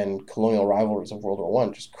and colonial rivalries of World War I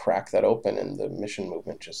just crack that open, and the mission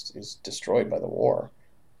movement just is destroyed by the war.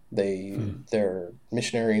 Their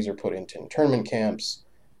missionaries are put into internment camps.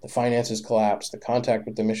 The finances collapse. The contact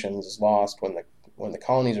with the missions is lost when the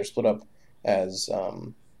colonies are split up as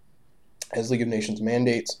League of Nations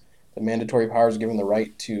mandates. The mandatory powers given the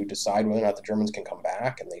right to decide whether or not the Germans can come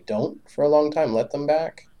back, and they don't for a long time let them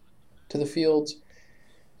back to the fields.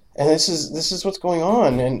 And this is what's going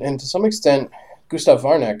on. And to some extent, Gustav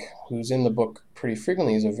Warneck, who's in the book pretty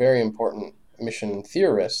frequently, is a very important mission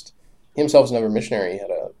theorist. He himself was never a missionary. He had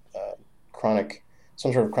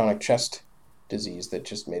some sort of chronic chest disease that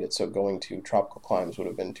just made it so going to tropical climes would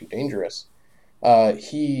have been too dangerous.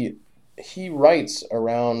 He writes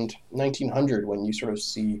around 1900 when you sort of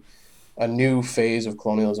see a new phase of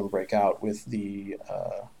colonialism break out with the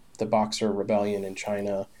Boxer Rebellion in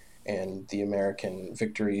China and the American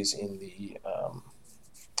victories in the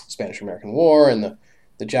Spanish-American War and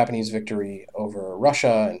the Japanese victory over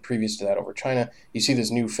Russia and previous to that over China. You see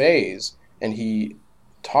this new phase, and he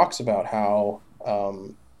talks about how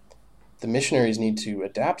the missionaries need to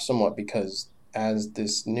adapt somewhat because as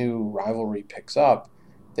this new rivalry picks up,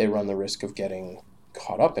 they run the risk of getting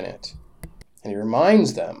caught up in it. And he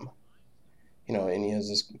reminds them, and he has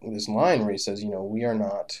this line where he says, we are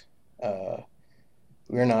not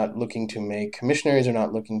looking to make, missionaries are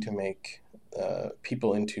not looking to make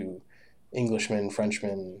people into Englishmen,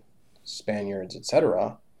 Frenchmen, Spaniards,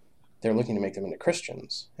 etc. They're looking to make them into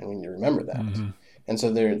Christians, and we need to remember that. Mm-hmm. And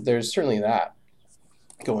so there's certainly that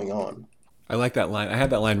going on. I like that line. I had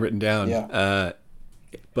that line written down. Yeah.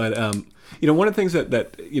 But one of the things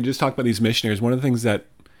that you just talked about these missionaries, one of the things that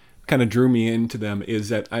kind of drew me into them is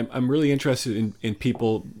that I'm really interested in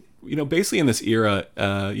people, basically in this era,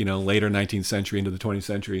 later 19th century into the 20th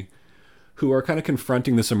century, who are kind of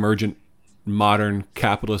confronting this emergent modern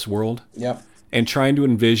capitalist world. Yeah. And trying to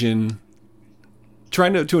envision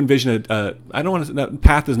I don't want to,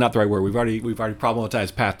 path is not the right word. We've already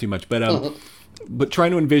problematized path too much, but but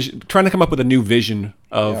trying to come up with a new vision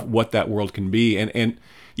of what that world can be. And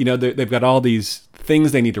they've got all these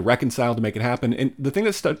things they need to reconcile to make it happen. And the thing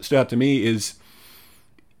that stood out to me is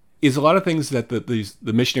a lot of things that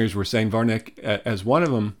the missionaries were saying, Warneck as one of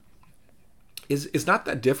them, is not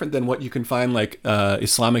that different than what you can find like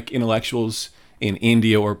Islamic intellectuals in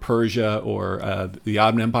India or Persia or the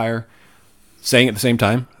Ottoman Empire saying at the same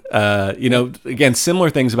time. Again, similar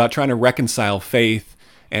things about trying to reconcile faith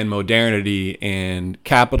and modernity and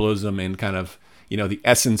capitalism and kind of, the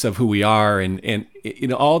essence of who we are and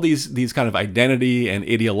all these kind of identity and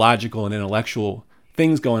ideological and intellectual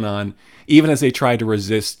things going on, even as they try to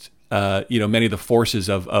resist, many of the forces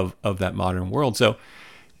of that modern world. So,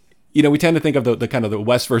 we tend to think of the kind of the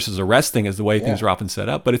West versus the rest thing as the way things are often set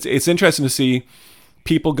up, but it's interesting to see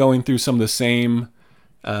people going through some of the same,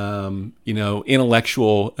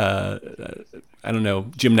 intellectual,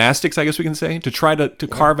 gymnastics, I guess we can say, to try to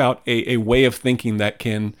carve out a way of thinking that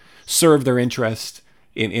can serve their interest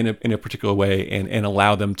in a particular way and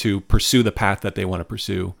allow them to pursue the path that they want to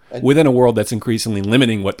pursue within a world that's increasingly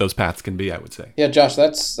limiting what those paths can be, I would say. Yeah, Josh,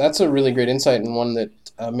 that's a really great insight and one that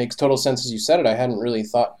makes total sense as you said it. I hadn't really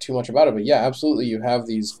thought too much about it, but yeah, absolutely. You have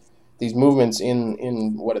these movements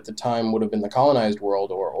in what at the time would have been the colonized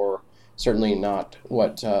world, or certainly not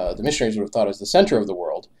what the missionaries would have thought as the center of the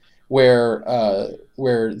world, where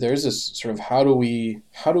there's this sort of how do we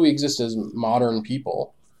exist as modern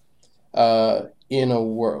people in a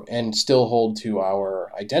world and still hold to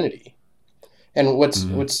our identity. And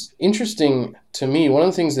what's interesting to me, one of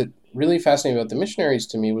the things that really fascinated about the missionaries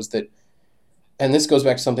to me was that, and this goes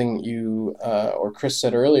back to something you or Chris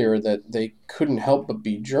said earlier, that they couldn't help but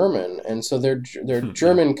be German, and so their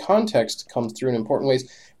German context comes through in important ways.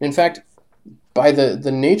 And in fact, by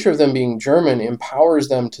the nature of them being German, empowers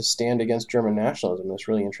them to stand against German nationalism in this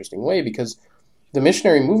really interesting way, because the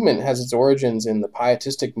missionary movement has its origins in the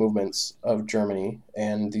pietistic movements of Germany,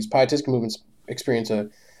 and these pietistic movements experience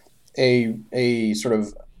a sort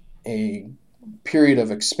of a period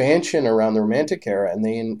of expansion around the Romantic era, and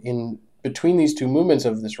they in between these two movements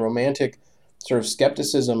of this romantic sort of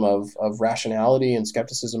skepticism of rationality and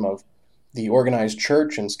skepticism of the organized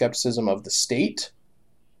church and skepticism of the state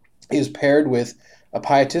is paired with a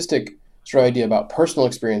pietistic sort of idea about personal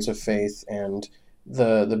experience of faith and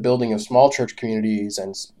the building of small church communities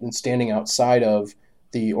and standing outside of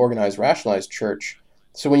the organized, rationalized church.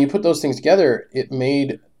 So when you put those things together, it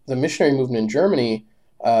made the missionary movement in Germany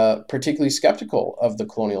particularly skeptical of the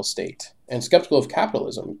colonial state and skeptical of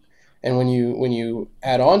capitalism. And when you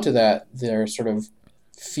add on to that, their sort of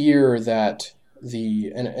fear that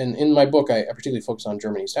and in my book, I particularly focus on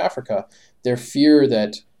Germany, East Africa, their fear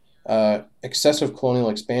that excessive colonial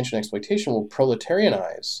expansion and exploitation will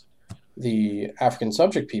proletarianize the African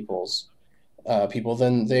subject people,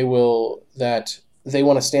 then they want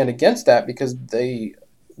to stand against that because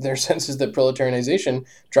their sense is that proletarianization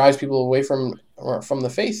drives people away from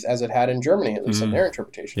the faith as it had in Germany, at least in their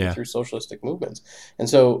interpretation, through socialistic movements. And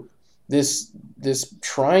so this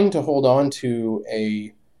trying to hold on to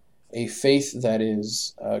a faith that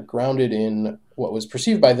is grounded in what was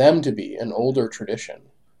perceived by them to be an older tradition,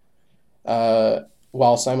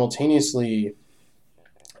 while simultaneously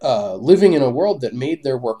living in a world that made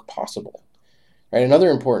their work possible. Right? Another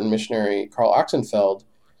important missionary, Karl Oxenfeld,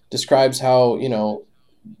 describes how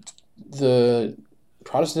the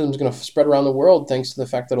Protestantism is going to spread around the world thanks to the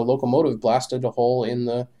fact that a locomotive blasted a hole in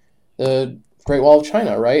the Great Wall of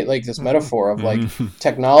China, right? Like this metaphor of like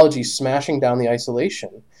technology smashing down the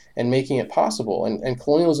isolation and making it possible. And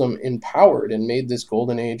colonialism empowered and made this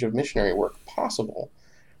golden age of missionary work possible.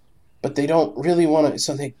 But they don't really want to,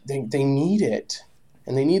 so they need it.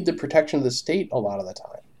 And they need the protection of the state a lot of the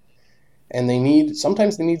time. And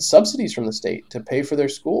sometimes they need subsidies from the state to pay for their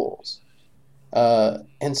schools.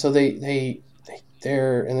 And so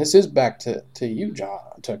they're, and this is back to you,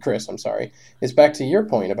 to Chris, I'm sorry. It's back to your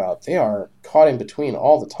point about they are caught in between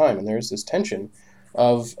all the time. And there's this tension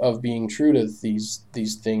of being true to these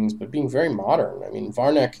things, but being very modern. I mean,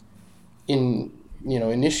 Warneck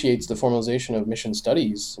initiates the formalization of mission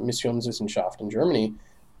studies, Missionswissenschaft in Germany,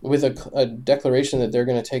 with a declaration that they're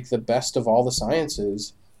going to take the best of all the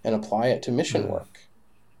sciences and apply it to mission work.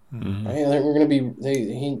 Mm-hmm. Right? We're going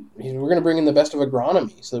to bring in the best of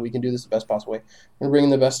agronomy so that we can do this the best possible way. We're going to bring in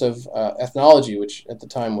the best of ethnology, which at the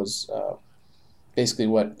time was basically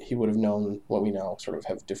what he would have known, what we now sort of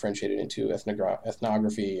have differentiated into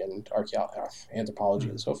ethnography and anthropology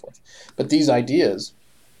and so forth. But these ideas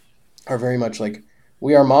are very much like,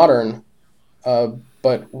 we are modern,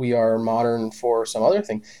 but we are modern for some other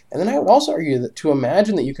thing. And then I would also argue that to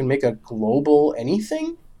imagine that you can make a global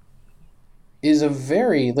anything is a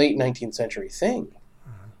very late 19th century thing,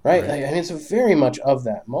 right? I mean, it's very much of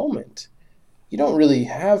that moment. You don't really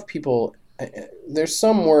have people. There's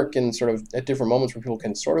some work in sort of at different moments where people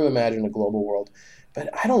can sort of imagine a global world, but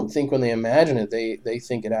I don't think when they imagine it, they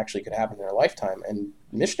think it actually could happen in their lifetime. And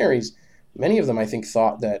missionaries, many of them, I think,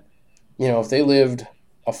 thought that, if they lived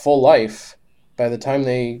a full life, by the time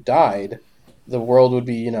they died, the world would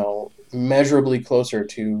be, measurably closer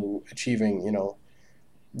to achieving,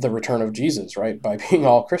 the return of Jesus, right? By being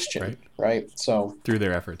all Christian, right? So through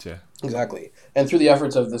their efforts, yeah. Exactly. And through the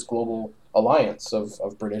efforts of this global alliance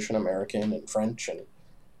of British and American and French and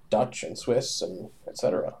Dutch and Swiss and et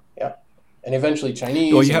cetera. Yeah. And eventually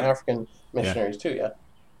Chinese and African missionaries too, yeah.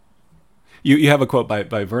 You have a quote by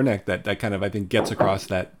Wernick that kind of, I think, gets across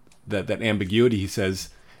that ambiguity. He says,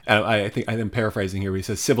 I think I'm paraphrasing here, but he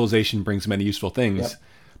says, civilization brings many useful things,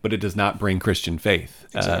 but it does not bring Christian faith.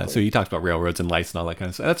 Exactly. So he talks about railroads and lights and all that kind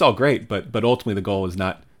of stuff. That's all great, but ultimately the goal is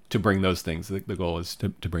not to bring those things. The goal is to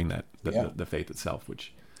bring that, the faith itself,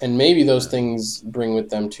 which... And maybe those things bring with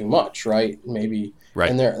them too much, right? Maybe. Right.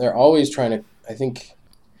 And they're always trying to, I think,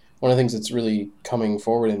 one of the things that's really coming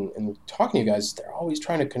forward in talking to you guys, they're always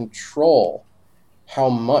trying to control how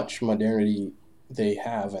much modernity they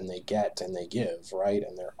have and they get and they give, right?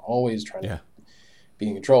 And they're always trying to be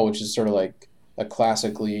in control, which is sort of like a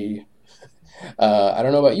classically, I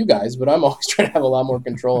don't know about you guys, but I'm always trying to have a lot more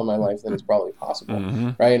control in my life than is probably possible,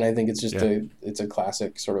 right? And I think it's just it's a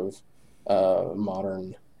classic sort of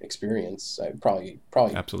modern experience. Probably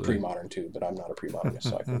Absolutely. pre-modern too, but I'm not a pre-modernist,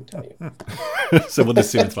 so I couldn't tell you. So we'll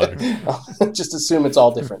assume it's modern. I'll just assume it's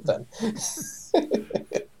all different then.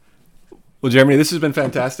 Well, Jeremy, this has been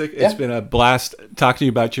fantastic. It's been a blast talking to you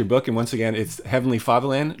about your book. And once again, it's Heavenly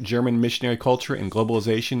Fatherland, German Missionary Culture and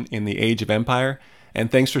Globalization in the Age of Empire. And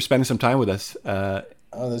thanks for spending some time with us.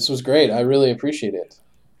 This was great. I really appreciate it.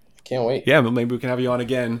 Can't wait. Yeah, well, maybe we can have you on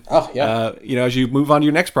again. Oh, yeah. As you move on to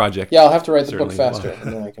your next project. Yeah, I'll have to write the book faster,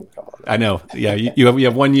 and then I can come on. I know. Yeah, you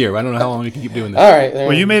have 1 year. I don't know how long we can keep doing this. All right.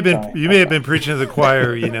 Well, you may have been preaching to the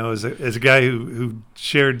choir, as a guy who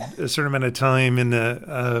shared a certain amount of time in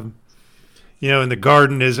the in the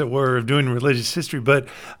garden, as it were, of doing religious history. But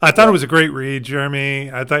I thought it was a great read,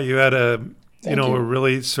 Jeremy. I thought you had a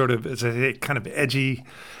really sort of, as I say, kind of edgy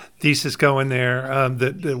thesis going there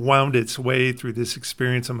that wound its way through this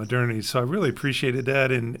experience of modernity. So I really appreciated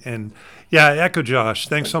that. And I echo Josh.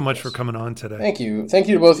 Thanks so much for coming on today. Thank you. Thank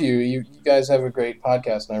you to both of you. You guys have a great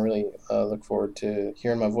podcast, and I really look forward to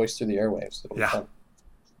hearing my voice through the airwaves. It'll be fun.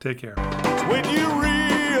 Take care. When you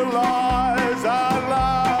realize at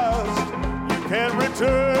last you can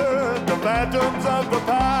return the phantoms of the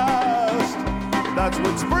past, that's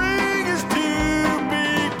when spring is to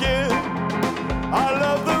begin. I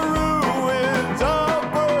love the ruins of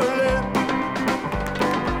Berlin.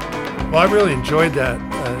 Well, I really enjoyed that,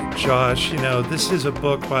 Josh. This is a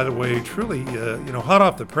book, by the way, truly, hot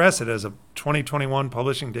off the press. It has a 2021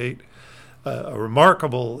 publishing date, a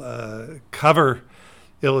remarkable cover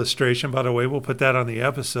illustration. By the way, we'll put that on the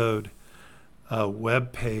episode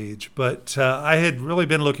webpage. But I had really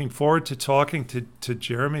been looking forward to talking to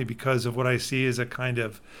Jeremy because of what I see as a kind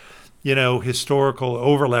of, historical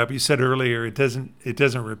overlap. You said earlier it doesn't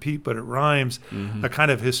repeat, but it rhymes. A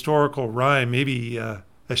kind of historical rhyme. Maybe a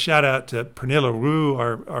shout out to Pernilla Rue,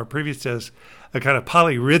 our previous guest, a kind of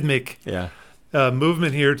polyrhythmic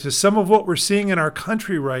movement here to some of what we're seeing in our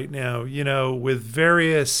country right now. With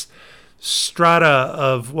various strata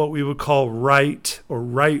of what we would call right or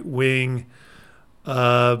right wing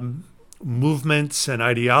movements and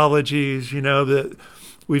ideologies. That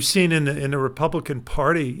we've seen in the Republican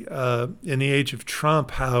Party in the age of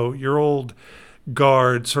Trump how your old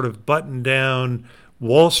guard sort of buttoned down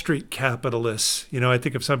Wall Street capitalists. I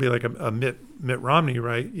think of somebody like a Mitt Romney,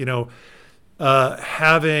 right?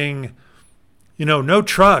 Having no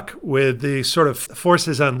truck with the sort of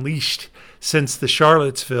forces unleashed since the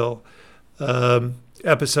Charlottesville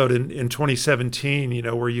episode in 2017,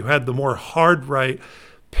 where you had the more hard right,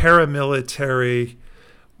 paramilitary,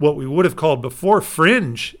 what we would have called before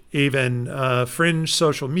fringe, even fringe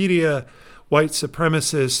social media, white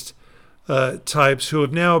supremacist types who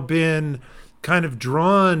have now been kind of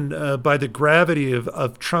drawn by the gravity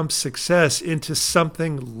of Trump's success into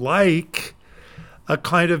something like a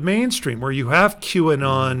kind of mainstream where you have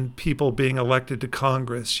QAnon people being elected to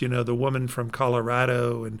Congress, the woman from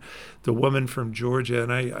Colorado and the woman from Georgia,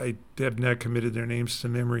 and I have not committed their names to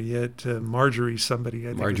memory yet, Marjorie somebody. I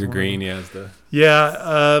think Marjorie Greene,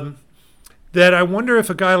 that I wonder if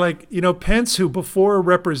a guy like, Pence, who before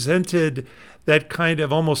represented that kind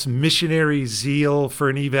of almost missionary zeal for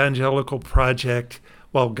an evangelical project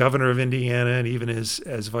while governor of Indiana and even as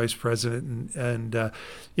vice president and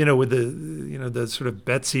with the sort of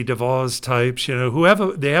Betsy DeVos types, who have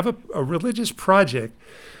a religious project,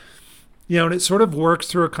 and it sort of works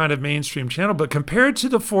through a kind of mainstream channel. But compared to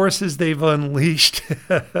the forces they've unleashed,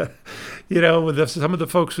 with some of the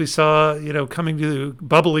folks we saw,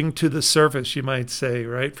 bubbling to the surface, you might say,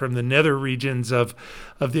 right, from the nether regions of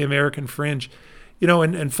the American fringe,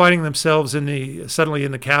 and finding themselves suddenly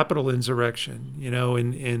in the Capitol insurrection,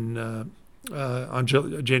 on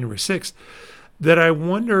January 6th, that I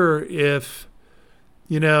wonder if,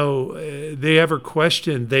 they ever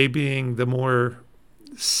questioned they being the more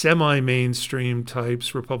semi-mainstream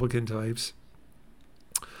types, Republican types.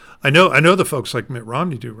 I know the folks like Mitt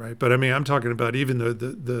Romney do, right? But I mean, I'm talking about even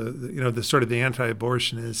the sort of the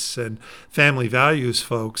anti-abortionists and family values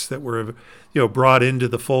folks that were, brought into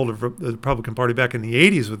the fold of the Republican Party back in the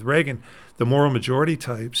 80s with Reagan, the moral majority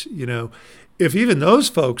types. If even those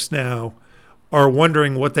folks now are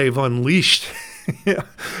wondering what they've unleashed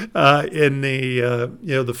in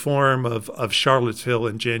the form of Charlottesville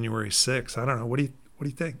and January 6th, I don't know. What do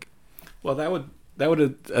you think? Well, that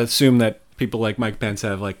would assume that people like Mike Pence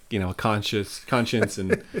have a conscience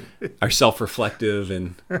and are self-reflective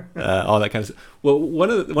and all that kind of stuff. Well, one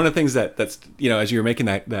of the things that's as you were making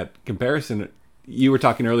that comparison, you were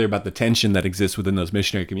talking earlier about the tension that exists within those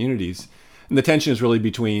missionary communities, and the tension is really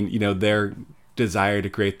between their desire to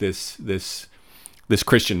create this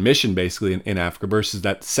Christian mission basically in Africa versus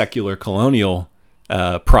that secular colonial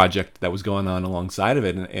project that was going on alongside of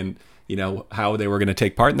it, and how they were going to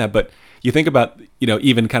take part in that. But you think about,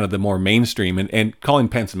 even kind of the more mainstream, and calling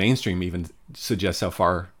Pence mainstream even suggests how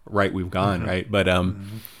far right we've gone, right? But,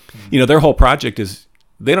 their whole project is,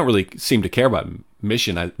 they don't really seem to care about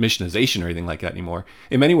missionization or anything like that anymore.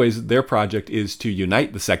 In many ways, their project is to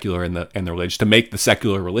unite the secular and the religious, to make the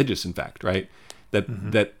secular religious, in fact, right? That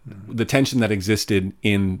the tension that existed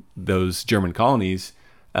in those German colonies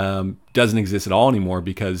doesn't exist at all anymore,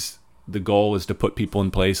 because the goal is to put people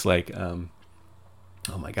in place like, oh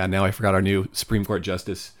my God, now I forgot our new Supreme Court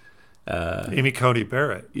Justice. Amy Coney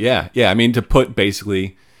Barrett. Yeah. I mean, to put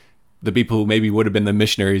basically the people who maybe would have been the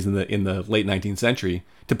missionaries in the late 19th century,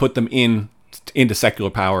 to put them into secular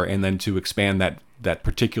power, and then to expand that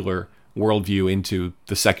particular worldview into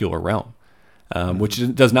the secular realm,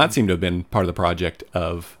 which does not seem to have been part of the project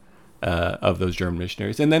of those German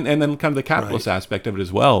missionaries. And then kind of the capitalist aspect of it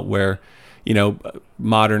as well, where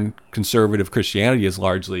modern conservative Christianity is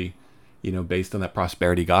largely, based on that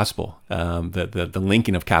prosperity gospel, the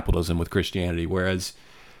linking of capitalism with Christianity. Whereas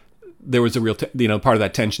there was a real, part of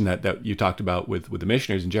that tension that you talked about with the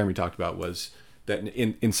missionaries, and Jeremy talked about, was that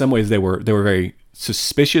in some ways they were very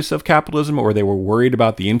suspicious of capitalism, or they were worried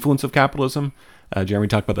about the influence of capitalism. Jeremy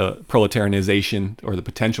talked about the proletarianization, or the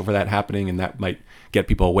potential for that happening, and that might get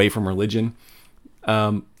people away from religion.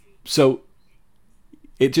 So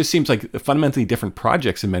it just seems like fundamentally different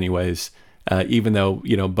projects in many ways, even though,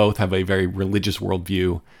 both have a very religious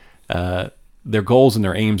worldview. Their goals and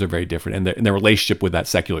their aims are very different, and their relationship with that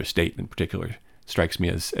secular state in particular strikes me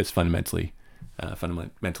as fundamentally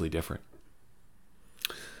different.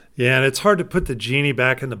 Yeah, and it's hard to put the genie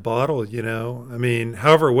back in the bottle, I mean,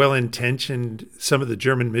 however well-intentioned some of the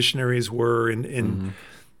German missionaries were in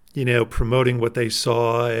promoting what they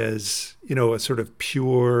saw as, a sort of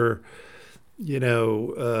pure,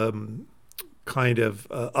 kind of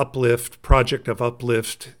project of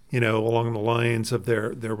uplift, along the lines of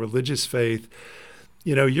their religious faith.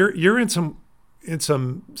 You're in some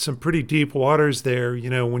pretty deep waters there,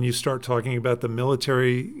 when you start talking about the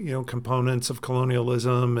military, components of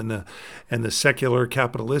colonialism and the secular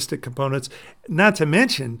capitalistic components, not to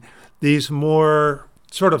mention these more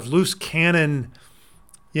sort of loose cannon,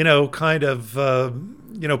 kind of,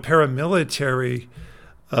 paramilitary,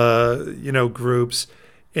 groups.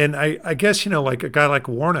 And I guess, like a guy like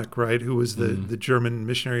Warnock, right, who was the German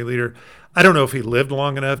missionary leader, I don't know if he lived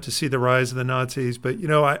long enough to see the rise of the Nazis, but,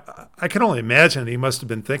 I can only imagine he must have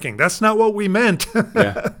been thinking, that's not what we meant.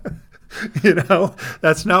 Yeah.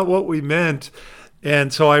 That's not what we meant.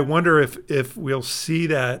 And so I wonder if we'll see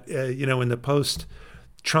that, in the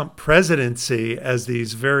post-Trump presidency, as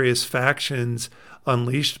these various factions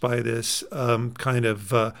unleashed by this kind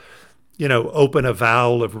of open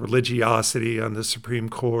avowal of religiosity on the Supreme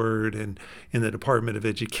Court and in the Department of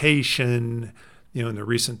Education, in the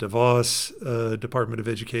recent DeVos Department of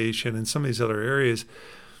Education and some of these other areas,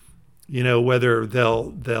 whether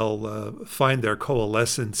they'll find their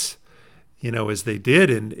coalescence, as they did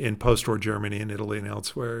in post-war Germany and Italy and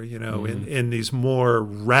elsewhere, in these more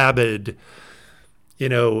rabid,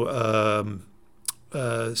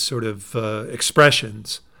 sort of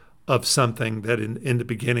expressions of something that in the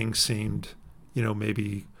beginning seemed,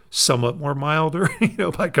 maybe somewhat more milder,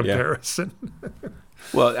 by comparison.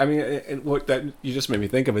 Well, I mean, and what that you just made me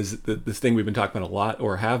think of is this thing we've been talking about a lot,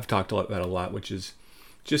 or have talked about a lot, which is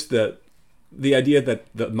just the idea that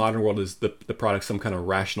the modern world is the product of some kind of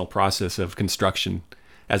rational process of construction,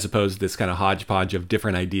 as opposed to this kind of hodgepodge of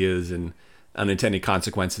different ideas and unintended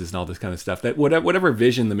consequences and all this kind of stuff. That whatever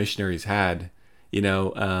vision the missionaries had,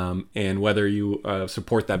 and whether you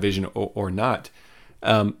support that vision or not,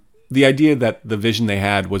 the idea that the vision they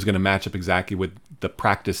had was going to match up exactly with the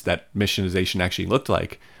practice that missionization actually looked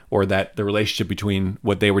like, or that the relationship between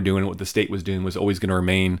what they were doing and what the state was doing was always going to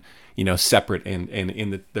remain, separate and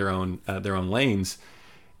in their own lanes,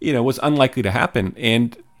 was unlikely to happen.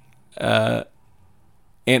 And the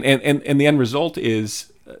end result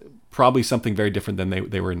is probably something very different than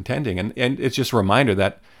they were intending. And it's just a reminder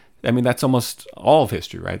that, I mean, that's almost all of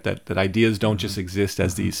history, right? That ideas don't just exist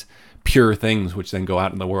as these pure things which then go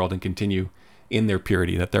out in the world and continue in their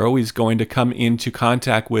purity, that they're always going to come into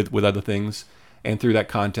contact with other things, and through that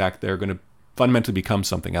contact they're going to fundamentally become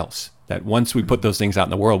something else. That once we put those things out in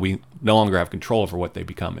the world, we no longer have control over what they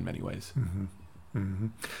become in many ways.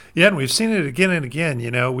 Yeah, and we've seen it again and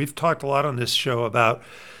again. We've talked a lot on this show about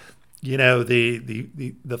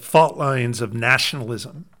the fault lines of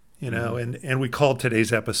nationalism, and we called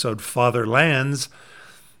today's episode Fatherlands,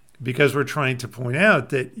 because we're trying to point out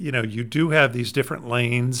that, you do have these different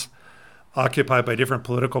lanes occupied by different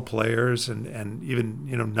political players and even,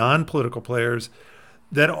 non-political players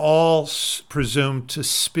that all presume to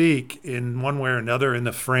speak in one way or another in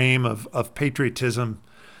the frame of patriotism,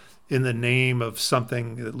 in the name of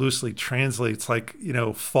something that loosely translates like,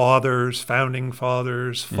 fathers, founding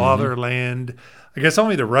fathers, fatherland. I guess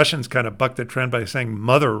only the Russians kind of bucked the trend by saying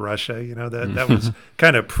Mother Russia. That was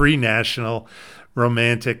kind of pre-national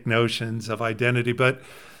romantic notions of identity. But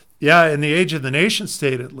yeah, in the age of the nation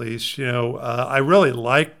state, at least, I really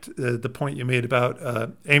liked the point you made about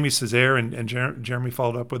Aimé Césaire, and Jeremy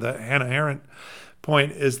followed up with a Hannah Arendt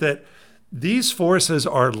point, is that these forces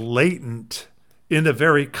are latent in the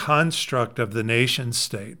very construct of the nation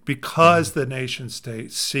state, because the nation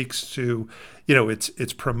state seeks to,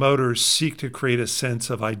 its promoters seek to create a sense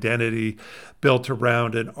of identity built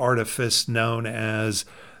around an artifice known as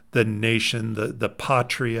the nation, the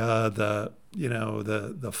patria,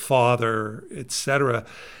 the father, etc.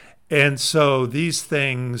 And so these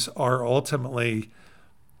things are ultimately,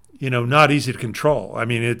 not easy to control. I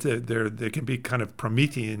mean, they can be kind of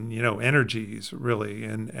Promethean, energies, really.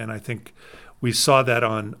 And I think we saw that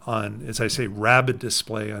on, as I say, rabid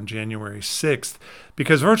display on January 6th,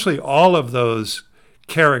 because virtually all of those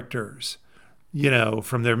characters,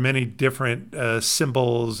 from their many different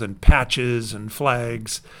symbols and patches and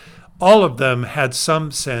flags, all of them had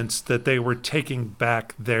some sense that they were taking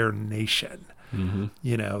back their nation,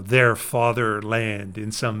 their fatherland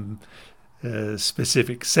in some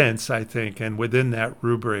specific sense, I think. And within that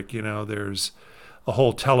rubric, there's a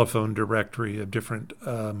whole telephone directory of different,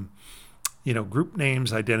 group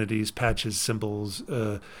names, identities, patches, symbols.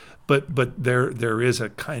 But there is a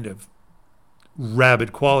kind of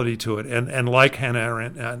rabid quality to it. And like Hannah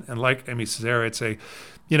Arendt and like Aimé Césaire, I'd say,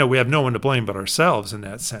 we have no one to blame but ourselves in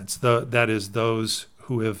that sense. That is those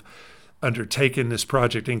who have undertaken this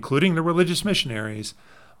project, including the religious missionaries,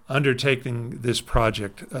 undertaking this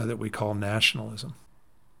project that we call nationalism.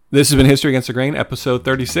 This has been History Against the Grain, episode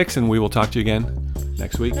 36, and we will talk to you again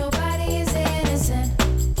next week. Nobody is innocent.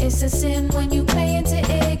 It's a sin when you play